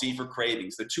cortisol and C for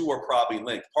cravings. The two are probably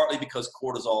linked, partly because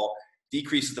cortisol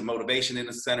decreases the motivation in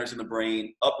the centers in the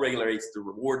brain, upregulates the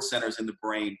reward centers in the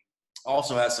brain,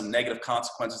 also has some negative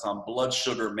consequences on blood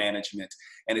sugar management.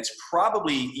 And it's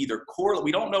probably either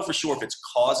we don't know for sure if it's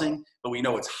causing, but we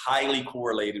know it's highly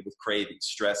correlated with cravings,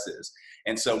 stresses.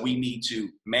 And so we need to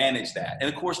manage that.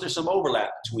 And of course, there's some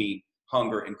overlap between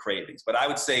hunger and cravings. But I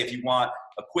would say if you want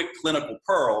a quick clinical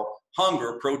pearl,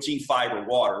 hunger, protein, fiber,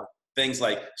 water, things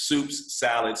like soups,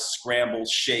 salads,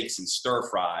 scrambles, shakes, and stir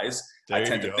fries. I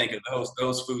tend to think of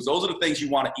those foods. Those are the things you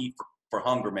want to eat for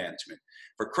hunger management.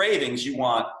 For cravings, you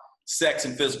want sex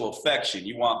and physical affection.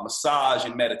 You want massage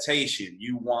and meditation.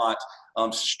 You want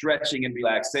stretching and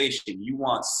relaxation. You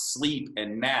want sleep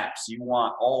and naps. You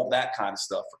want all that kind of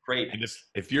stuff for cravings.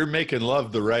 And if you're making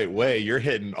love the right way, you're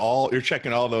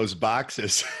checking all those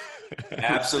boxes.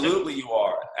 Absolutely, you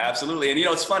are. Absolutely. And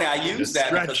it's funny. I use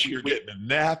that because you're getting a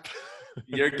nap.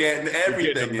 You're getting everything.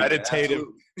 You're getting a meditative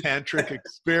tantric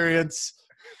experience.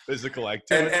 physical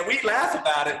activity. And we laugh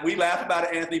about it. We laugh about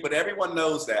it, Anthony, but everyone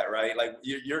knows that, right? Like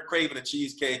you're craving a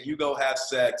cheesecake, you go have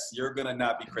sex, you're going to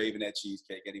not be craving that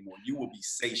cheesecake anymore. You will be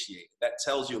satiated. That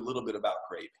tells you a little bit about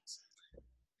cravings.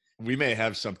 We may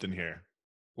have something here.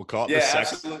 We'll call it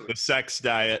absolutely. the sex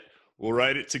diet. We'll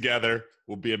write it together.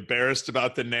 We'll be embarrassed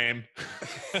about the name.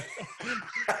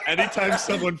 Anytime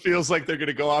someone feels like they're going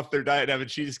to go off their diet and have a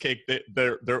cheesecake,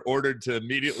 they're ordered to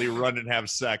immediately run and have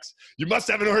sex. You must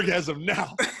have an orgasm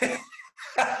now.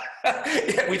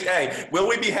 Hey, will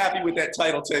we be happy with that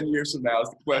title 10 years from now is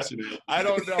the question. I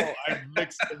don't know. I have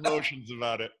mixed emotions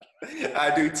about it.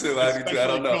 I do too. I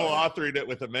don't know. Co-authoring it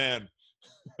with a man.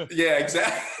 Yeah,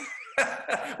 exactly.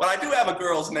 Well, I do have a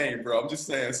girl's name, bro. I'm just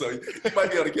saying, so you might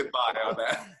be able to get by on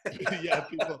that. Yeah,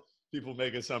 people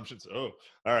make assumptions. Oh,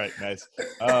 all right, nice.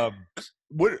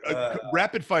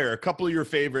 Rapid fire, a couple of your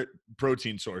favorite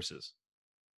protein sources.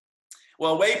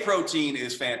 Well, whey protein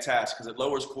is fantastic because it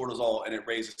lowers cortisol and it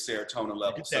raises serotonin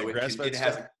levels. So it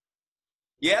has.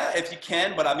 Yeah, if you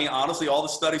can, but I mean, honestly, all the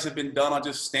studies have been done on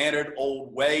just standard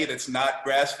old whey that's not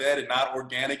grass-fed and not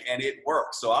organic, and it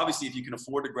works. So obviously, if you can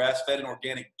afford the grass-fed and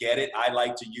organic, get it. I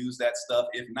like to use that stuff.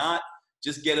 If not,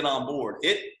 just get it on board.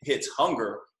 It hits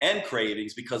hunger and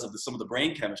cravings because of some of the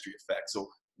brain chemistry effects. So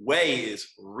whey is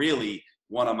really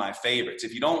one of my favorites.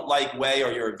 If you don't like whey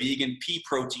or you're a vegan, pea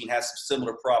protein has some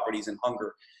similar properties in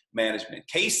hunger management.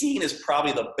 Casein is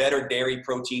probably the better dairy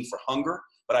protein for hunger.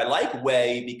 But I like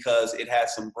whey because it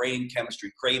has some brain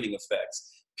chemistry craving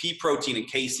effects. Pea protein and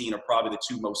casein are probably the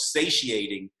two most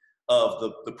satiating of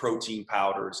the protein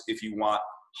powders if you want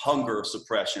hunger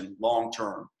suppression long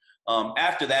term.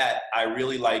 After that, I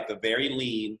really like the very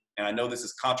lean, and I know this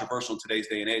is controversial in today's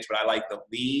day and age, but I like the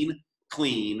lean,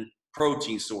 clean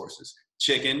protein sources.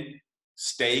 Chicken,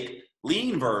 steak,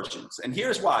 lean versions. And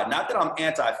here's why. Not that I'm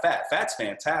anti-fat. Fat's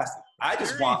fantastic. I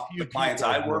just want the clients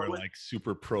I work with. Like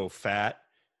super pro fat.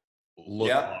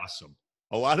 Look awesome.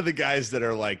 A lot of the guys that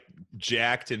are like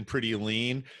jacked and pretty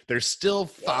lean, they're still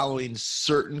following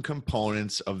certain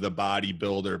components of the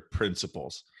bodybuilder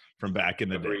principles from back in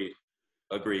the day.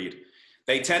 Agreed.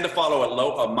 They tend to follow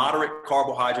a moderate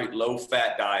carbohydrate, low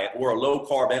fat diet, or a low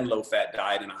carb and low fat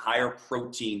diet, and a higher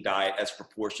protein diet as a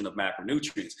proportion of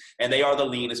macronutrients. And they are the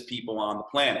leanest people on the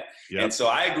planet. Yep. And so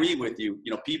I agree with you.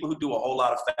 You know, people who do a whole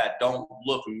lot of fat don't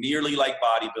look nearly like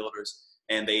bodybuilders.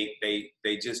 And they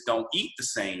just don't eat the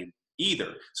same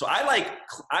either. So I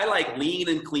like lean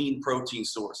and clean protein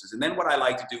sources. And then what I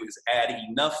like to do is add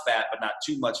enough fat, but not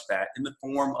too much fat, in the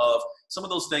form of some of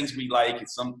those things we like.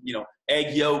 It's some,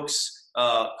 egg yolks,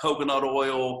 coconut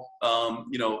oil,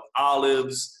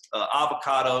 olives,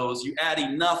 avocados. You add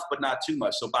enough, but not too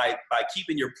much. So by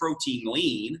keeping your protein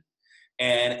lean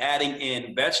and adding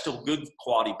in good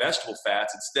quality vegetable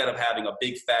fats instead of having a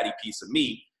big fatty piece of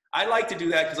meat, I like to do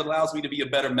that because it allows me to be a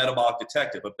better metabolic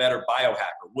detective, a better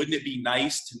biohacker. Wouldn't it be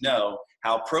nice to know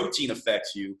how protein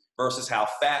affects you versus how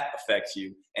fat affects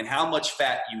you, and how much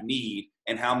fat you need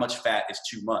and how much fat is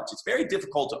too much? It's very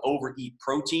difficult to overeat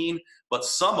protein, but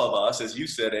some of us, as you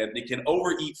said, Anthony, can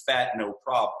overeat fat no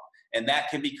problem, and that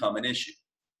can become an issue.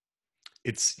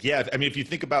 I mean, if you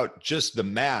think about just the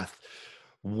math,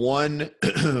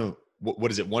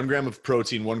 what is it? 1 gram of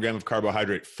protein, 1 gram of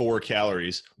carbohydrate, 4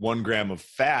 calories, 1 gram of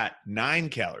fat, 9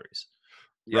 calories,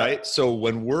 right? So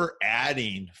when we're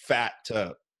adding fat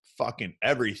to fucking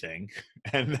everything,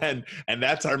 and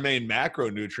that's our main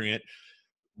macronutrient,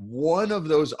 one of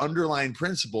those underlying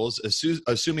principles,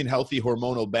 assuming healthy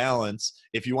hormonal balance,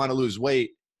 if you want to lose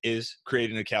weight, is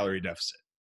creating a calorie deficit.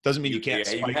 Doesn't mean you can't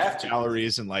spike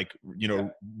calories and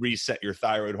reset your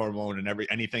thyroid hormone and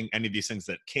any of these things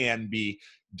that can be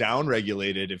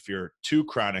downregulated if you're too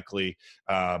chronically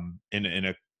in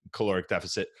a caloric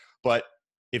deficit. But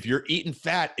if you're eating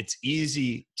fat, it's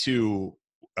easy to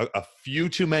a few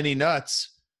too many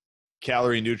nuts,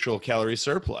 calorie neutral, calorie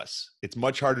surplus. It's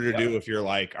much harder to do if you're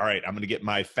like, all right, I'm going to get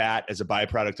my fat as a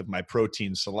byproduct of my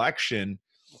protein selection,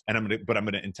 and I'm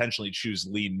going to intentionally choose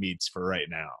lean meats for right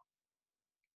now.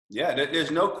 Yeah,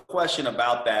 there's no question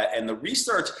about that. And the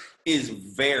research is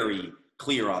very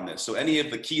clear on this. So any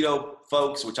of the keto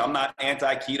folks, which I'm not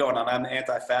anti-keto and I'm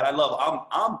anti-fat,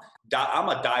 I'm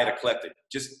a diet eclectic.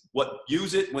 Just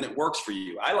use it when it works for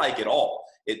you. I like it all.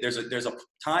 There's a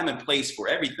time and place for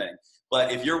everything.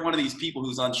 But if you're one of these people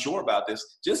who's unsure about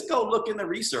this, just go look in the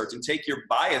research and take your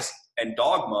bias and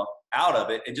dogma out of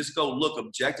it and just go look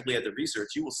objectively at the research.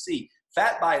 You will see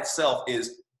fat by itself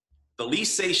is the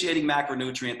least satiating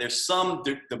macronutrient. There's some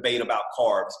debate about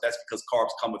carbs. That's because carbs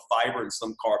come with fiber and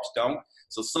some carbs don't.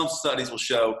 So some studies will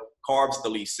show carbs the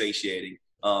least satiating.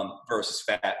 versus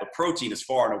fat, but protein is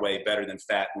far and away better than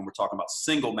fat when we're talking about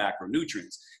single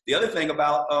macronutrients. The other thing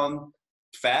about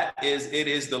fat is it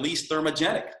is the least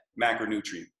thermogenic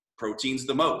macronutrient. Protein's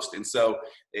the most. And so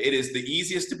it is the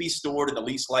easiest to be stored and the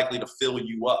least likely to fill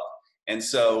you up. And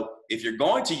so if you're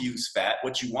going to use fat,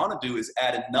 what you want to do is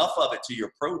add enough of it to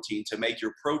your protein to make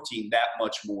your protein that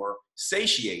much more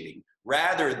satiating,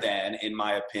 rather than, in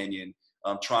my opinion,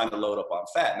 trying to load up on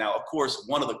fat. Now, of course,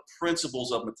 one of the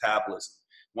principles of metabolism,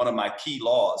 one of my key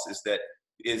laws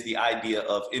is the idea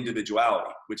of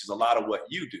individuality, which is a lot of what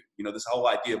you do. You know, this whole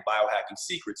idea of biohacking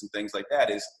secrets and things like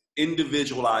that is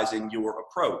individualizing your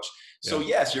approach. So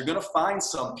yes, you're going to find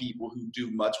some people who do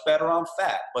much better on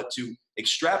fat, but to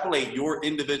extrapolate your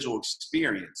individual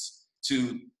experience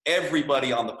to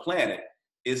everybody on the planet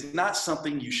is not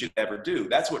something you should ever do.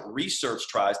 That's what research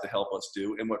tries to help us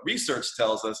do. And what research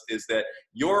tells us is that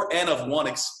your N of 1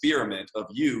 experiment of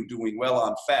you doing well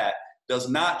on fat does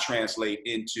not translate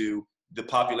into the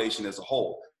population as a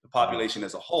whole. The population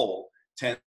as a whole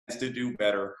tends to do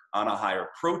better on a higher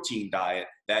protein diet.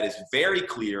 That is very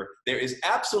clear. There is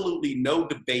absolutely no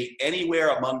debate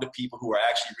anywhere among the people who are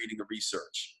actually reading the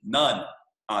research. None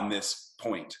on this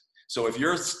point. So if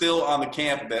you're still on the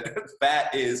camp that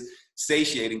fat is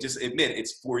satiating, just admit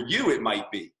it's for you, it might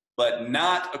be, but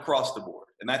not across the board.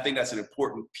 And I think that's an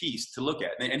important piece to look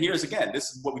at. And here's again, this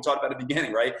is what we talked about at the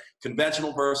beginning, right?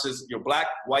 Conventional versus black,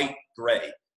 white,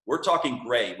 gray. We're talking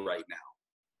gray right now.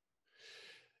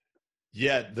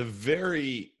 Yeah,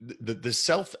 the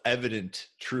self-evident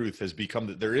truth has become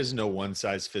that there is no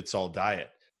one-size-fits-all diet.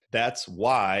 That's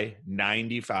why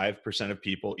 95% of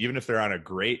people, even if they're on a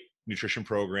great nutrition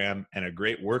program and a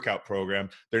great workout program,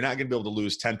 they're not going to be able to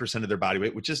lose 10% of their body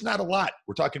weight, which is not a lot.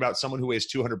 We're talking about someone who weighs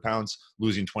 200 pounds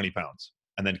losing 20 pounds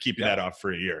and then keeping that off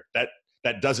for a year.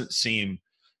 That doesn't seem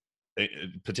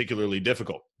particularly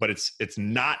difficult, but it's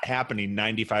not happening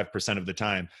 95% of the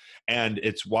time. And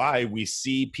it's why we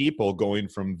see people going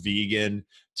from vegan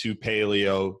to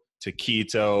paleo to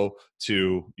keto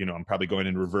to, I'm probably going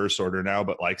in reverse order now,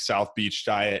 but like South Beach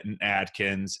diet and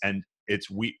Atkins. And it's,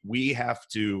 we have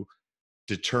to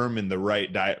determine the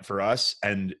right diet for us.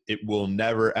 And it will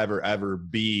never, ever, ever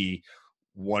be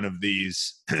one of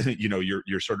these,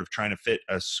 you're sort of trying to fit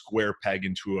a square peg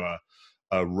into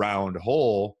a round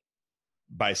hole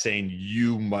by saying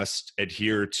you must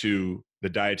adhere to the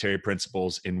dietary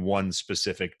principles in one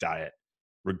specific diet,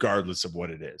 regardless of what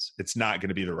it is. It's not going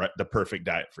to be the perfect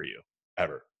diet for you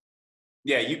ever.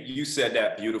 Yeah, you said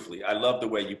that beautifully. I love the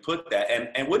way you put that.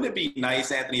 And wouldn't it be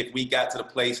nice, Anthony, if we got to the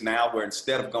place now where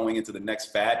instead of going into the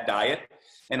next fad diet,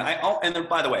 and then,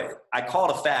 by the way, I call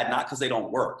it a fad not because they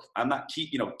don't work. I'm not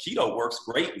keto works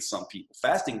great in some people.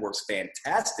 Fasting works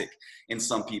fantastic in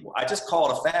some people. I just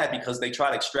call it a fad because they try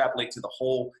to extrapolate to the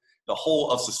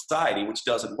whole of society, which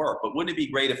doesn't work. But wouldn't it be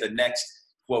great if the next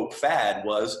quote fad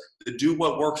was the do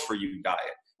what works for you diet?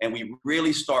 And we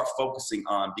really start focusing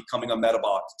on becoming a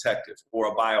metabolic detective or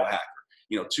a biohacker.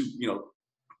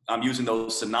 I'm using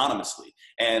those synonymously,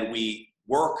 and we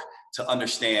work to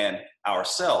understand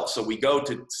ourselves. So we go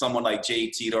to someone like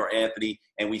Jade Teta or Anthony,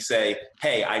 and we say,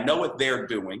 hey, I know what they're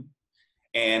doing,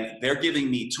 and they're giving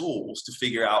me tools to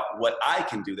figure out what I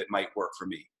can do that might work for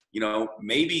me.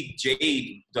 Maybe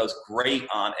Jade does great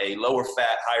on a lower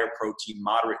fat, higher protein,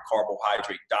 moderate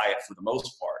carbohydrate diet for the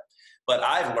most part. But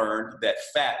I've learned that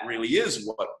fat really is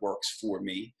what works for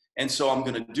me. And so I'm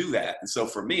going to do that. And so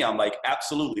for me, I'm like,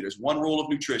 absolutely. There's one rule of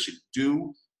nutrition.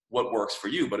 Do what works for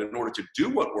you. But in order to do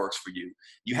what works for you,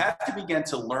 you have to begin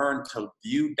to learn to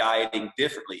view dieting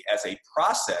differently as a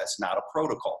process, not a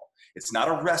protocol. It's not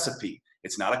a recipe.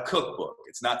 It's not a cookbook.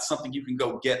 It's not something you can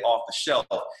go get off the shelf.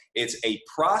 It's a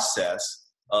process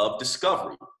of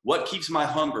discovery. What keeps my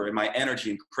hunger and my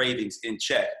energy and cravings in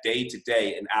check day to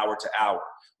day and hour to hour?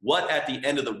 What at the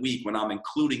end of the week, when I'm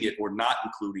including it or not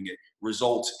including it,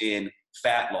 results in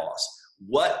fat loss?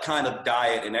 What kind of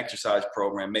diet and exercise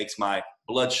program makes my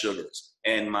blood sugars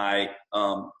and my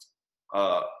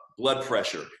blood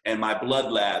pressure and my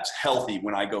blood labs healthy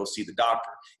when I go see the doctor?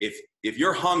 If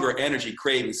your hunger, energy,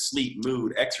 cravings, sleep,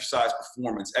 mood, exercise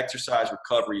performance, exercise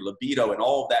recovery, libido, and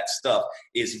all of that stuff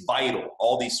is vital,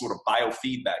 all these sort of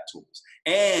biofeedback tools,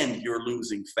 and you're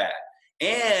losing fat,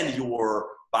 and your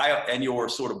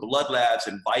sort of blood labs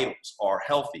and vitals are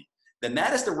healthy, then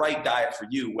that is the right diet for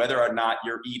you, whether or not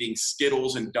you're eating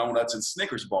Skittles and donuts and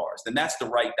Snickers bars. Then that's the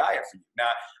right diet for you. Now,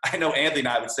 I know Anthony and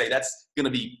I would say that's going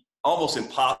to be almost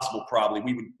impossible probably.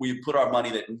 We would put our money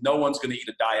that no one's going to eat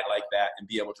a diet like that and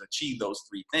be able to achieve those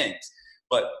three things.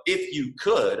 But if you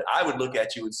could, I would look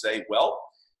at you and say, well,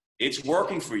 it's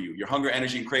working for you. Your hunger,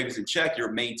 energy, and cravings in check.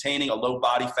 You're maintaining a low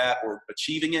body fat or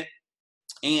achieving it.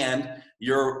 and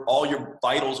all your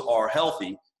vitals are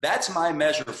healthy, that's my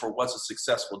measure for what's a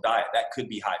successful diet. That could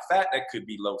be high fat, that could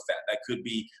be low fat, that could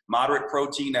be moderate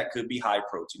protein, that could be high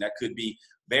protein, that could be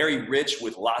very rich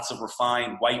with lots of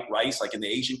refined white rice like in the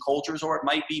Asian cultures, or it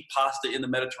might be pasta in the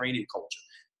Mediterranean culture.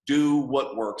 Do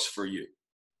what works for you.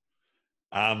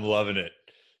 I'm loving it.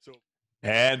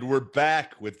 And we're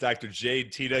back with Dr.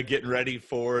 Jade Teta, getting ready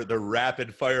for the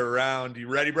rapid fire round. You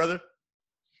ready, brother?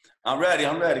 I'm ready.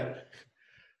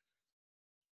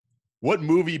 What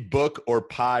movie, book, or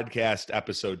podcast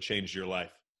episode changed your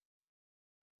life?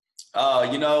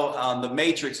 The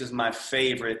Matrix is my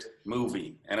favorite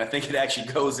movie, and I think it actually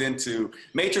goes into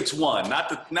Matrix 1,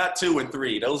 not 2 and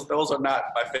 3. Those are not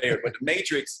my favorite, but the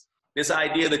Matrix, this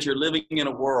idea that you're living in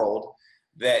a world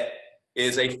that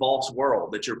is a false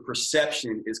world, that your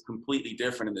perception is completely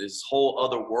different, and there's this whole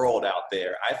other world out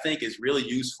there, I think is really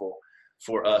useful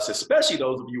for us, especially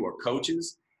those of you who are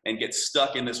coaches and get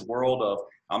stuck in this world of,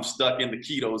 I'm stuck in the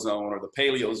keto zone or the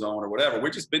paleo zone or whatever.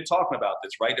 We've just been talking about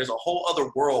this, right? There's a whole other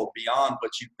world beyond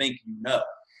what you think you know,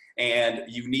 and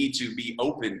you need to be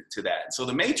open to that. So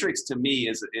the Matrix to me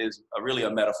is really a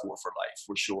metaphor for life,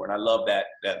 for sure, and I love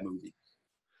that movie.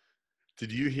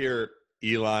 Did you hear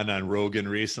Elon on Rogan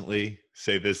recently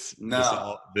say this?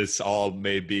 No. This all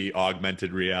may be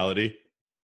augmented reality.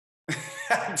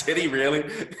 Did he really?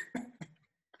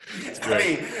 I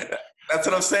mean, that's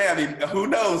what I'm saying. I mean, who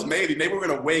knows? Maybe we're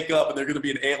going to wake up and there's going to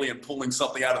be an alien pulling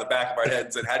something out of the back of our head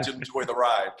and saying, how'd you enjoy the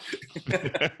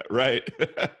ride? Right.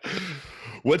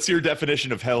 What's your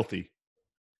definition of healthy?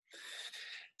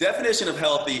 Definition of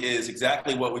healthy is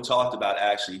exactly what we talked about,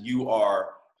 actually. You are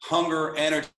hunger,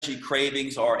 energy,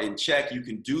 cravings are in check. You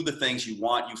can do the things you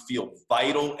want. You feel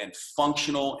vital and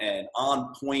functional and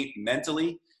on point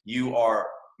mentally. You are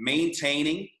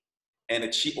maintaining and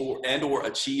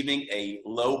achieving a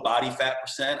low body fat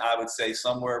percent. I would say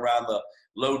somewhere around the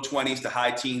low 20s to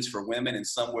high teens for women, and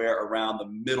somewhere around the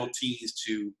middle teens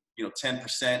to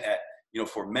 10%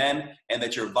 for men, and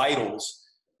that your vitals,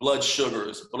 blood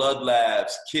sugars, blood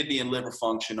labs, kidney and liver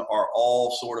function are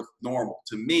all sort of normal.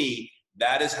 To me,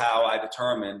 that is how I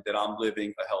determine that I'm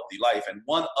living a healthy life. And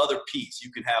one other piece,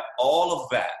 you can have all of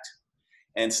that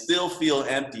and still feel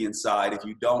empty inside if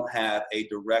you don't have a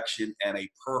direction and a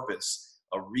purpose,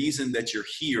 a reason that you're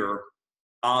here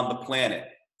on the planet.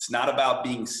 It's not about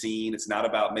being seen. It's not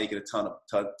about making a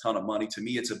ton of money. To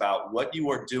me, it's about what you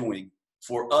are doing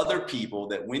for other people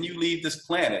that when you leave this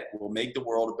planet will make the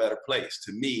world a better place.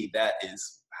 To me, that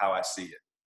is how I see it.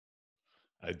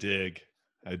 I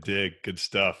dig. Good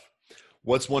stuff.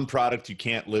 What's one product you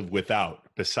can't live without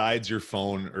besides your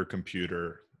phone or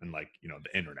computer and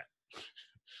the internet?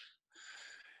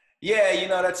 Yeah,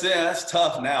 that's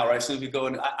tough now, right? So if you go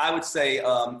in, I would say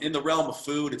in the realm of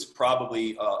food, it's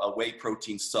probably a whey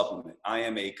protein supplement. I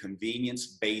am a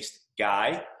convenience-based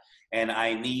guy, and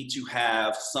I need to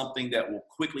have something that will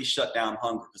quickly shut down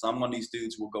hunger, because I'm one of these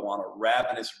dudes who will go on a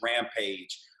ravenous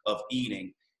rampage of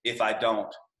eating if I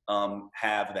don't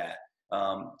have that.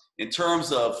 In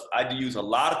terms of, I use a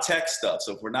lot of tech stuff.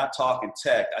 So if we're not talking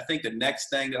tech, I think the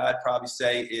next thing that I'd probably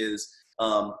say is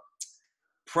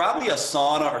probably a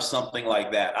sauna or something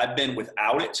like that. I've been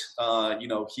without it,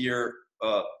 here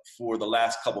for the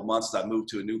last couple months. I moved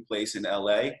to a new place in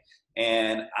LA,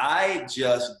 and I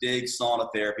just dig sauna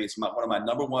therapy. It's one of my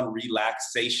number one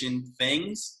relaxation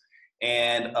things.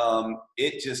 And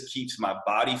it just keeps my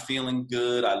body feeling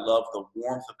good. I love the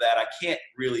warmth of that. I can't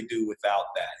really do without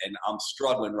that. And I'm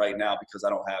struggling right now because I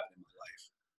don't have it in my life.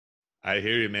 I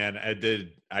hear you, man.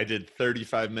 I did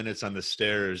 35 minutes on the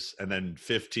stairs and then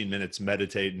 15 minutes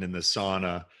meditating in the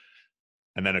sauna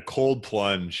and then a cold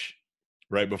plunge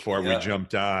right before we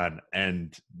jumped on.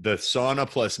 And the sauna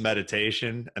plus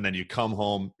meditation, and then you come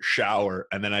home, shower,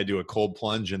 and then I do a cold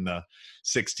plunge in the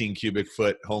 16 cubic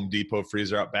foot Home Depot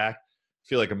freezer out back.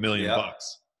 Feel like $1 million.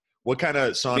 What kind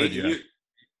of sauna do you have?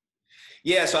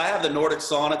 Yeah, so I have the Nordic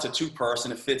sauna. It's a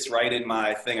 2-person. It fits right in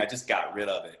my thing. I just got rid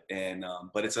of it, and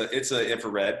but it's a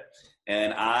infrared,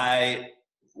 and I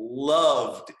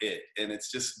loved it, and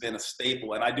it's just been a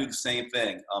staple. And I do the same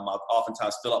thing. I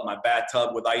oftentimes fill up my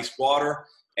bathtub with ice water,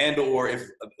 and or if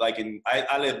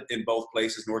I live in both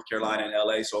places, North Carolina and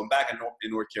LA. So I'm back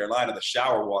in North Carolina. The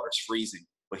shower water is freezing,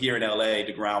 but here in LA,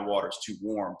 the groundwater is too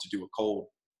warm to do a cold,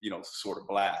 sort of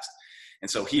blast. And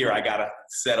so here I gotta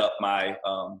set up my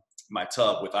my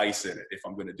tub with ice in it if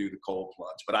I'm gonna do the cold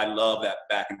plunge. But I love that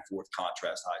back and forth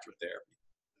contrast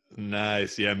hydrotherapy.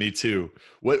 Nice. Yeah, me too.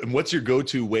 What's your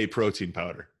go-to whey protein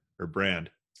powder or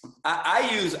brand? I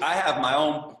have my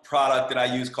own product that I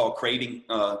use called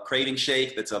Craving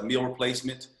Shake. That's a meal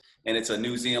replacement. and it's a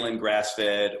New Zealand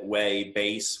grass-fed whey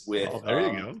base with, Oh, there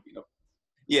you go.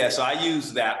 Yeah, so I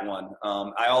use that one.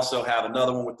 I also have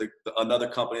another one with another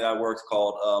company that I work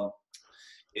called,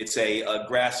 it's a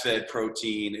grass-fed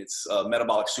protein. It's a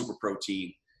metabolic super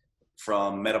protein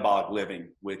from Metabolic Living,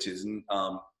 which is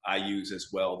I use as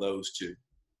well, those two.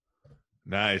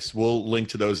 Nice. We'll link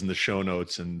to those in the show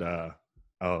notes, and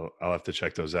I'll have to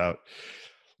check those out.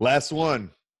 Last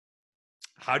one.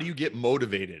 How do you get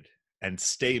motivated and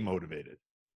stay motivated?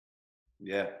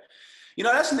 Yeah.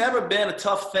 That's never been a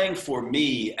tough thing for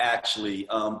me, actually.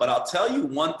 But I'll tell you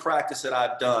one practice that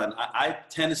I've done. I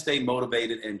tend to stay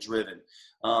motivated and driven.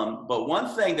 But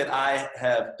one thing that I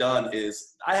have done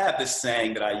is I have this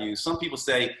saying that I use. Some people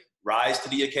say, rise to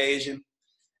the occasion.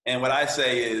 And what I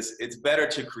say is it's better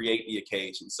to create the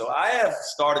occasion. So I have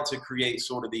started to create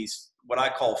sort of these, what I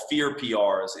call fear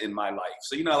PRs in my life.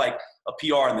 So, like a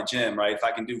PR in the gym, right? If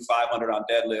I can do 500 on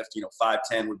deadlift,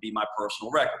 510 would be my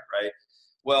personal record, right?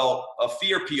 Well, a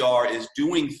fear PR is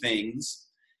doing things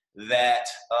that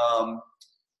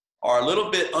are a little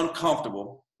bit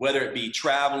uncomfortable, whether it be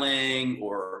traveling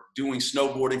or doing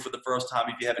snowboarding for the first time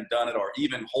if you haven't done it, or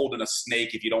even holding a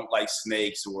snake if you don't like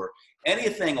snakes, or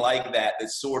anything like that that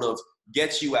sort of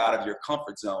gets you out of your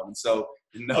comfort zone. And so,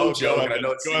 no joke. I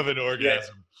know go have an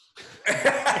orgasm.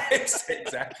 Yeah.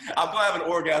 Exactly. I'm gonna have an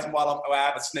orgasm while I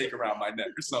have a snake around my neck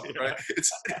or something, right?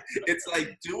 It's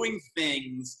like doing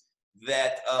things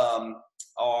that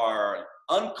are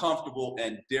uncomfortable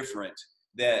and different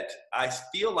that I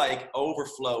feel like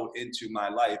overflow into my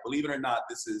life. Believe it or not,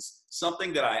 this is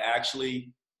something that I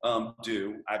actually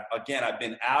do. I've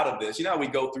been out of this. We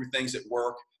go through things at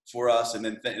work for us, and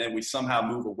then we somehow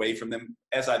move away from them.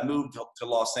 As I moved to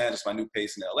Los Angeles, my new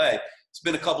place in LA, it's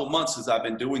been a couple months since I've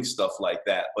been doing stuff like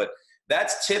that. But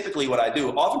that's typically what I do.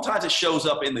 Oftentimes it shows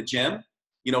up in the gym,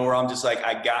 where I'm just like,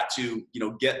 I got to,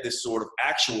 get this sort of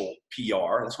actual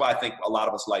PR. That's why I think a lot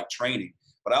of us like training.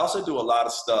 But I also do a lot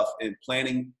of stuff in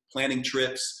planning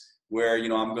trips where,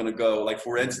 I'm going to go, like,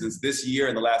 for instance, this year,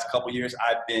 in the last couple of years,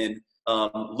 I've been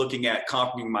looking at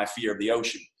conquering my fear of the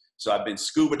ocean. So I've been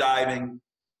scuba diving.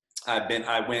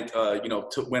 I went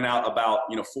out about,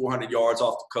 400 yards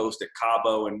off the coast at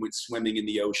Cabo and went swimming in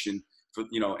the ocean for,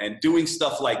 and doing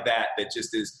stuff like that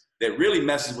that really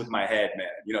messes with my head,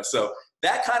 man. So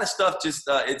that kind of stuff just,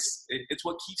 it's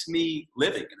what keeps me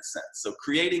living, in a sense. So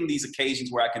creating these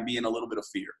occasions where I can be in a little bit of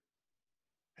fear.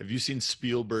 Have you seen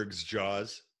Spielberg's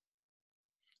Jaws?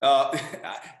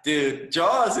 Dude,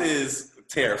 Jaws is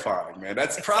terrifying, man.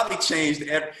 That's probably changed.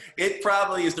 It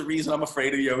probably is the reason I'm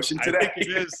afraid of the ocean today. I think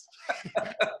it is.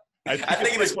 I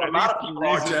think it is for a lot of people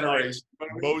our generation.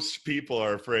 Most people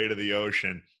are afraid of the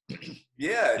ocean.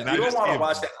 Yeah, you don't want to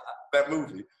watch that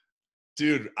movie.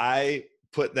 Dude, I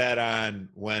put that on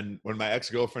when my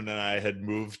ex-girlfriend and I had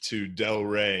moved to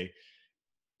Delray.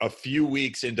 A few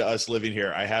weeks into us living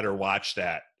here, I had her watch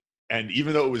that. And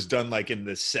even though it was done like in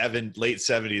the late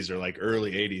 70s or like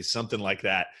early 80s, something like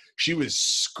that, she was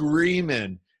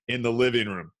screaming in the living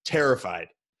room, terrified.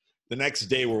 The next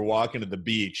day we're walking to the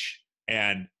beach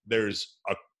and there's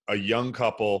a young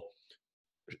couple.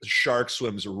 Shark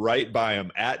swims right by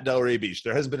them at Delray Beach.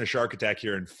 There hasn't been a shark attack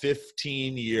here in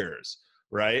 15 years,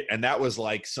 right? And that was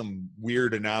like some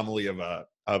weird anomaly of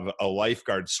a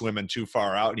lifeguard swimming too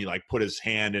far out, and he like put his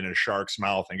hand in a shark's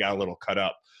mouth and got a little cut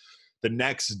up. The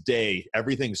next day,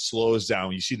 everything slows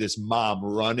down. You see this mom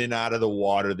running out of the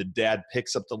water. The dad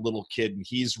picks up the little kid and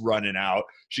he's running out.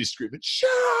 She's screaming,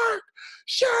 "Shark,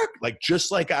 shark," like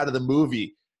just like out of the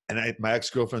movie. And my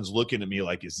ex-girlfriend's looking at me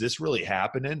like, is this really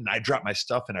happening? And I drop my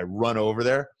stuff and I run over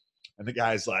there. And the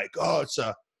guy's like, oh, it's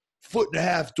a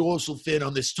 1.5 dorsal fin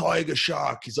on this tiger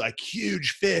shark. He's like,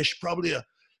 huge fish, probably a,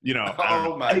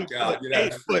 oh my God,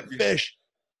 8-foot fish.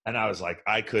 And I was like,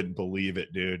 I couldn't believe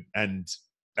it, dude. And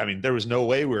I mean, there was no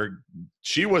way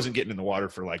she wasn't getting in the water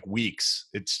for like weeks.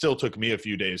 It still took me a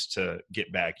few days to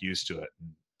get back used to it.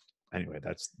 Anyway,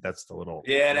 that's the little.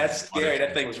 Yeah, that's scary.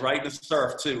 That thing was right in the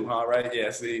surf too, huh? Right?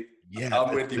 Yeah. See, yeah,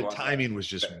 I'm with you. The timing was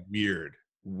just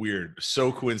weird,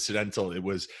 so coincidental. It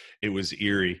was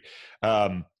eerie.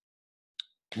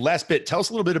 Last bit. Tell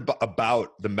us a little bit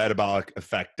about the Metabolic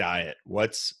Effect diet.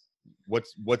 What's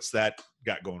that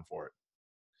got going for it?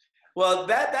 Well,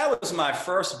 that was my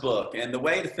first book, and the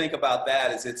way to think about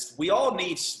that is we all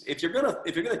need. If you're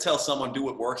gonna tell someone do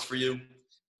what works for you,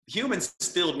 humans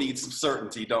still need some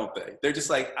certainty, don't they? They're just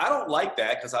like, I don't like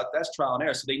that because that's trial and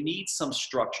error. So they need some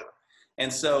structure.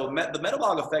 And so the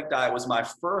Metabolic Effect diet was my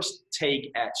first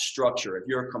take at structure. If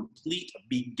you're a complete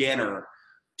beginner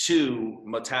to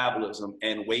metabolism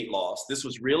and weight loss, this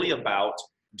was really about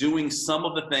doing some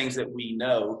of the things that we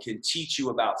know can teach you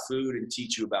about food and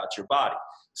teach you about your body.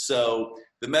 So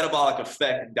the metabolic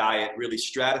effect diet really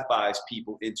stratifies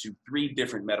people into 3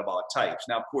 different metabolic types.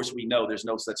 Now, of course, we know there's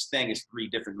no such thing as 3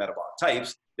 different metabolic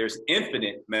types. There's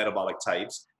infinite metabolic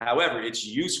types. However, it's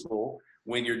useful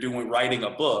when you're writing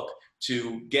a book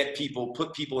to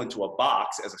put people into a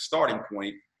box as a starting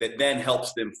point that then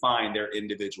helps them find their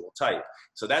individual type.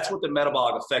 So that's what the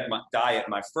metabolic effect diet,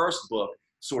 my first book,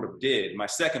 sort of did. My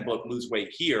second book, Lose Weight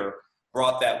Here,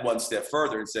 brought that one step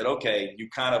further and said, okay, you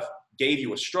kind of gave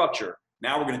you a structure.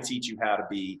 Now we're going to teach you how to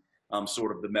be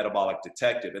sort of the metabolic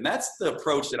detective. And that's the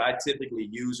approach that I typically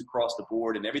use across the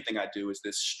board. And everything I do is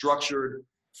this structured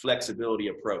flexibility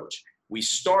approach. We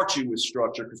start you with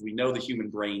structure because we know the human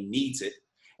brain needs it.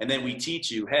 And then we teach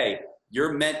you, hey,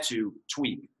 you're meant to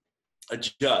tweak,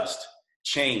 adjust,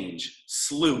 change,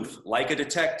 sleuth like a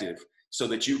detective so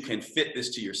that you can fit this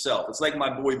to yourself. It's like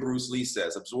my boy Bruce Lee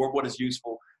says, absorb what is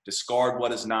useful, discard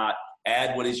what is not,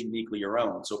 add what is uniquely your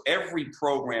own. So every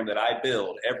program that I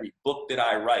build, every book that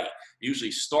I write,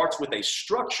 usually starts with a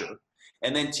structure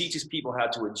and then teaches people how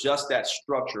to adjust that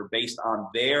structure based on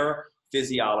their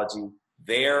physiology,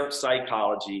 their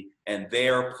psychology, and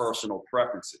their personal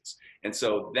preferences. And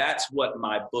so that's what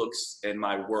my books and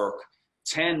my work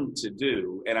tend to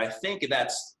do. And I think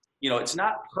that's, it's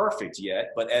not perfect yet,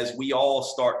 but as we all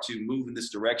start to move in this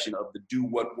direction of the do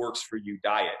what works for you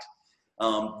diet,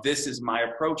 this is my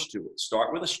approach to it.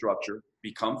 Start with a structure,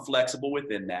 become flexible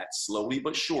within that. Slowly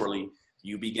but surely,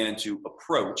 you begin to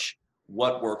approach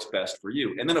what works best for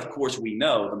you. And then, of course, we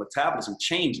know the metabolism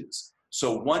changes.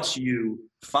 So once you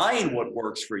find what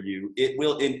works for you, it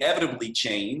will inevitably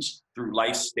change through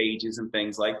life stages and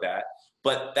things like that.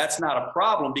 But that's not a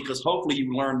problem because hopefully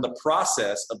you learn the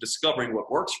process of discovering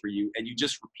what works for you and you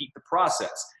just repeat the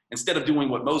process instead of doing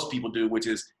what most people do, which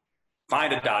is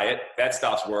find a diet, that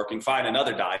stops working, find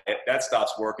another diet, that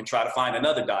stops working, try to find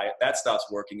another diet, that stops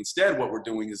working. Instead, what we're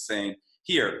doing is saying,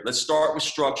 here, let's start with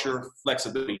structure,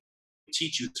 flexibility,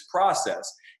 teach you this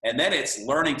process, and then it's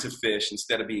learning to fish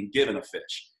instead of being given a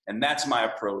fish. And that's my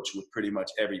approach with pretty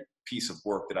much every piece of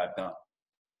work that I've done.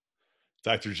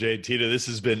 Dr. Jade Teta, this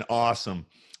has been awesome.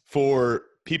 For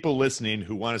people listening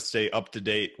who want to stay up to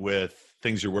date with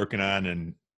things you're working on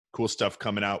and cool stuff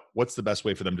coming out, what's the best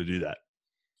way for them to do that?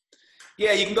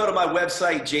 Yeah, you can go to my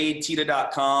website,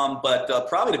 jadeteta.com, but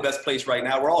probably the best place right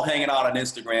now, we're all hanging out on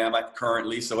Instagram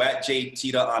currently, so at Jade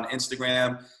Teta on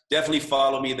Instagram. Definitely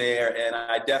follow me there, and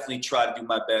I definitely try to do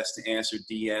my best to answer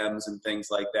DMs and things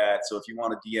like that. So if you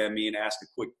want to DM me and ask a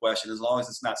quick question, as long as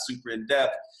it's not super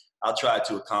in-depth, I'll try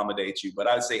to accommodate you. But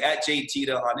I would say at Jade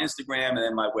Teta on Instagram and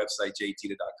then my website,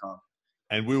 jadeteta.com.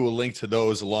 And we will link to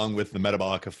those along with the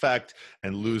Metabolic Effect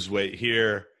and Lose Weight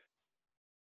Here.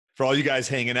 For all you guys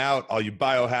hanging out, all you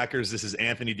biohackers, this is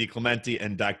Anthony DiClemente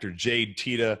and Dr. Jade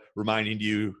Teta reminding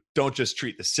you, don't just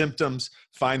treat the symptoms,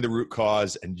 find the root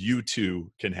cause, and you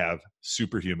too can have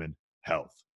superhuman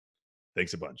health.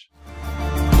 Thanks a bunch.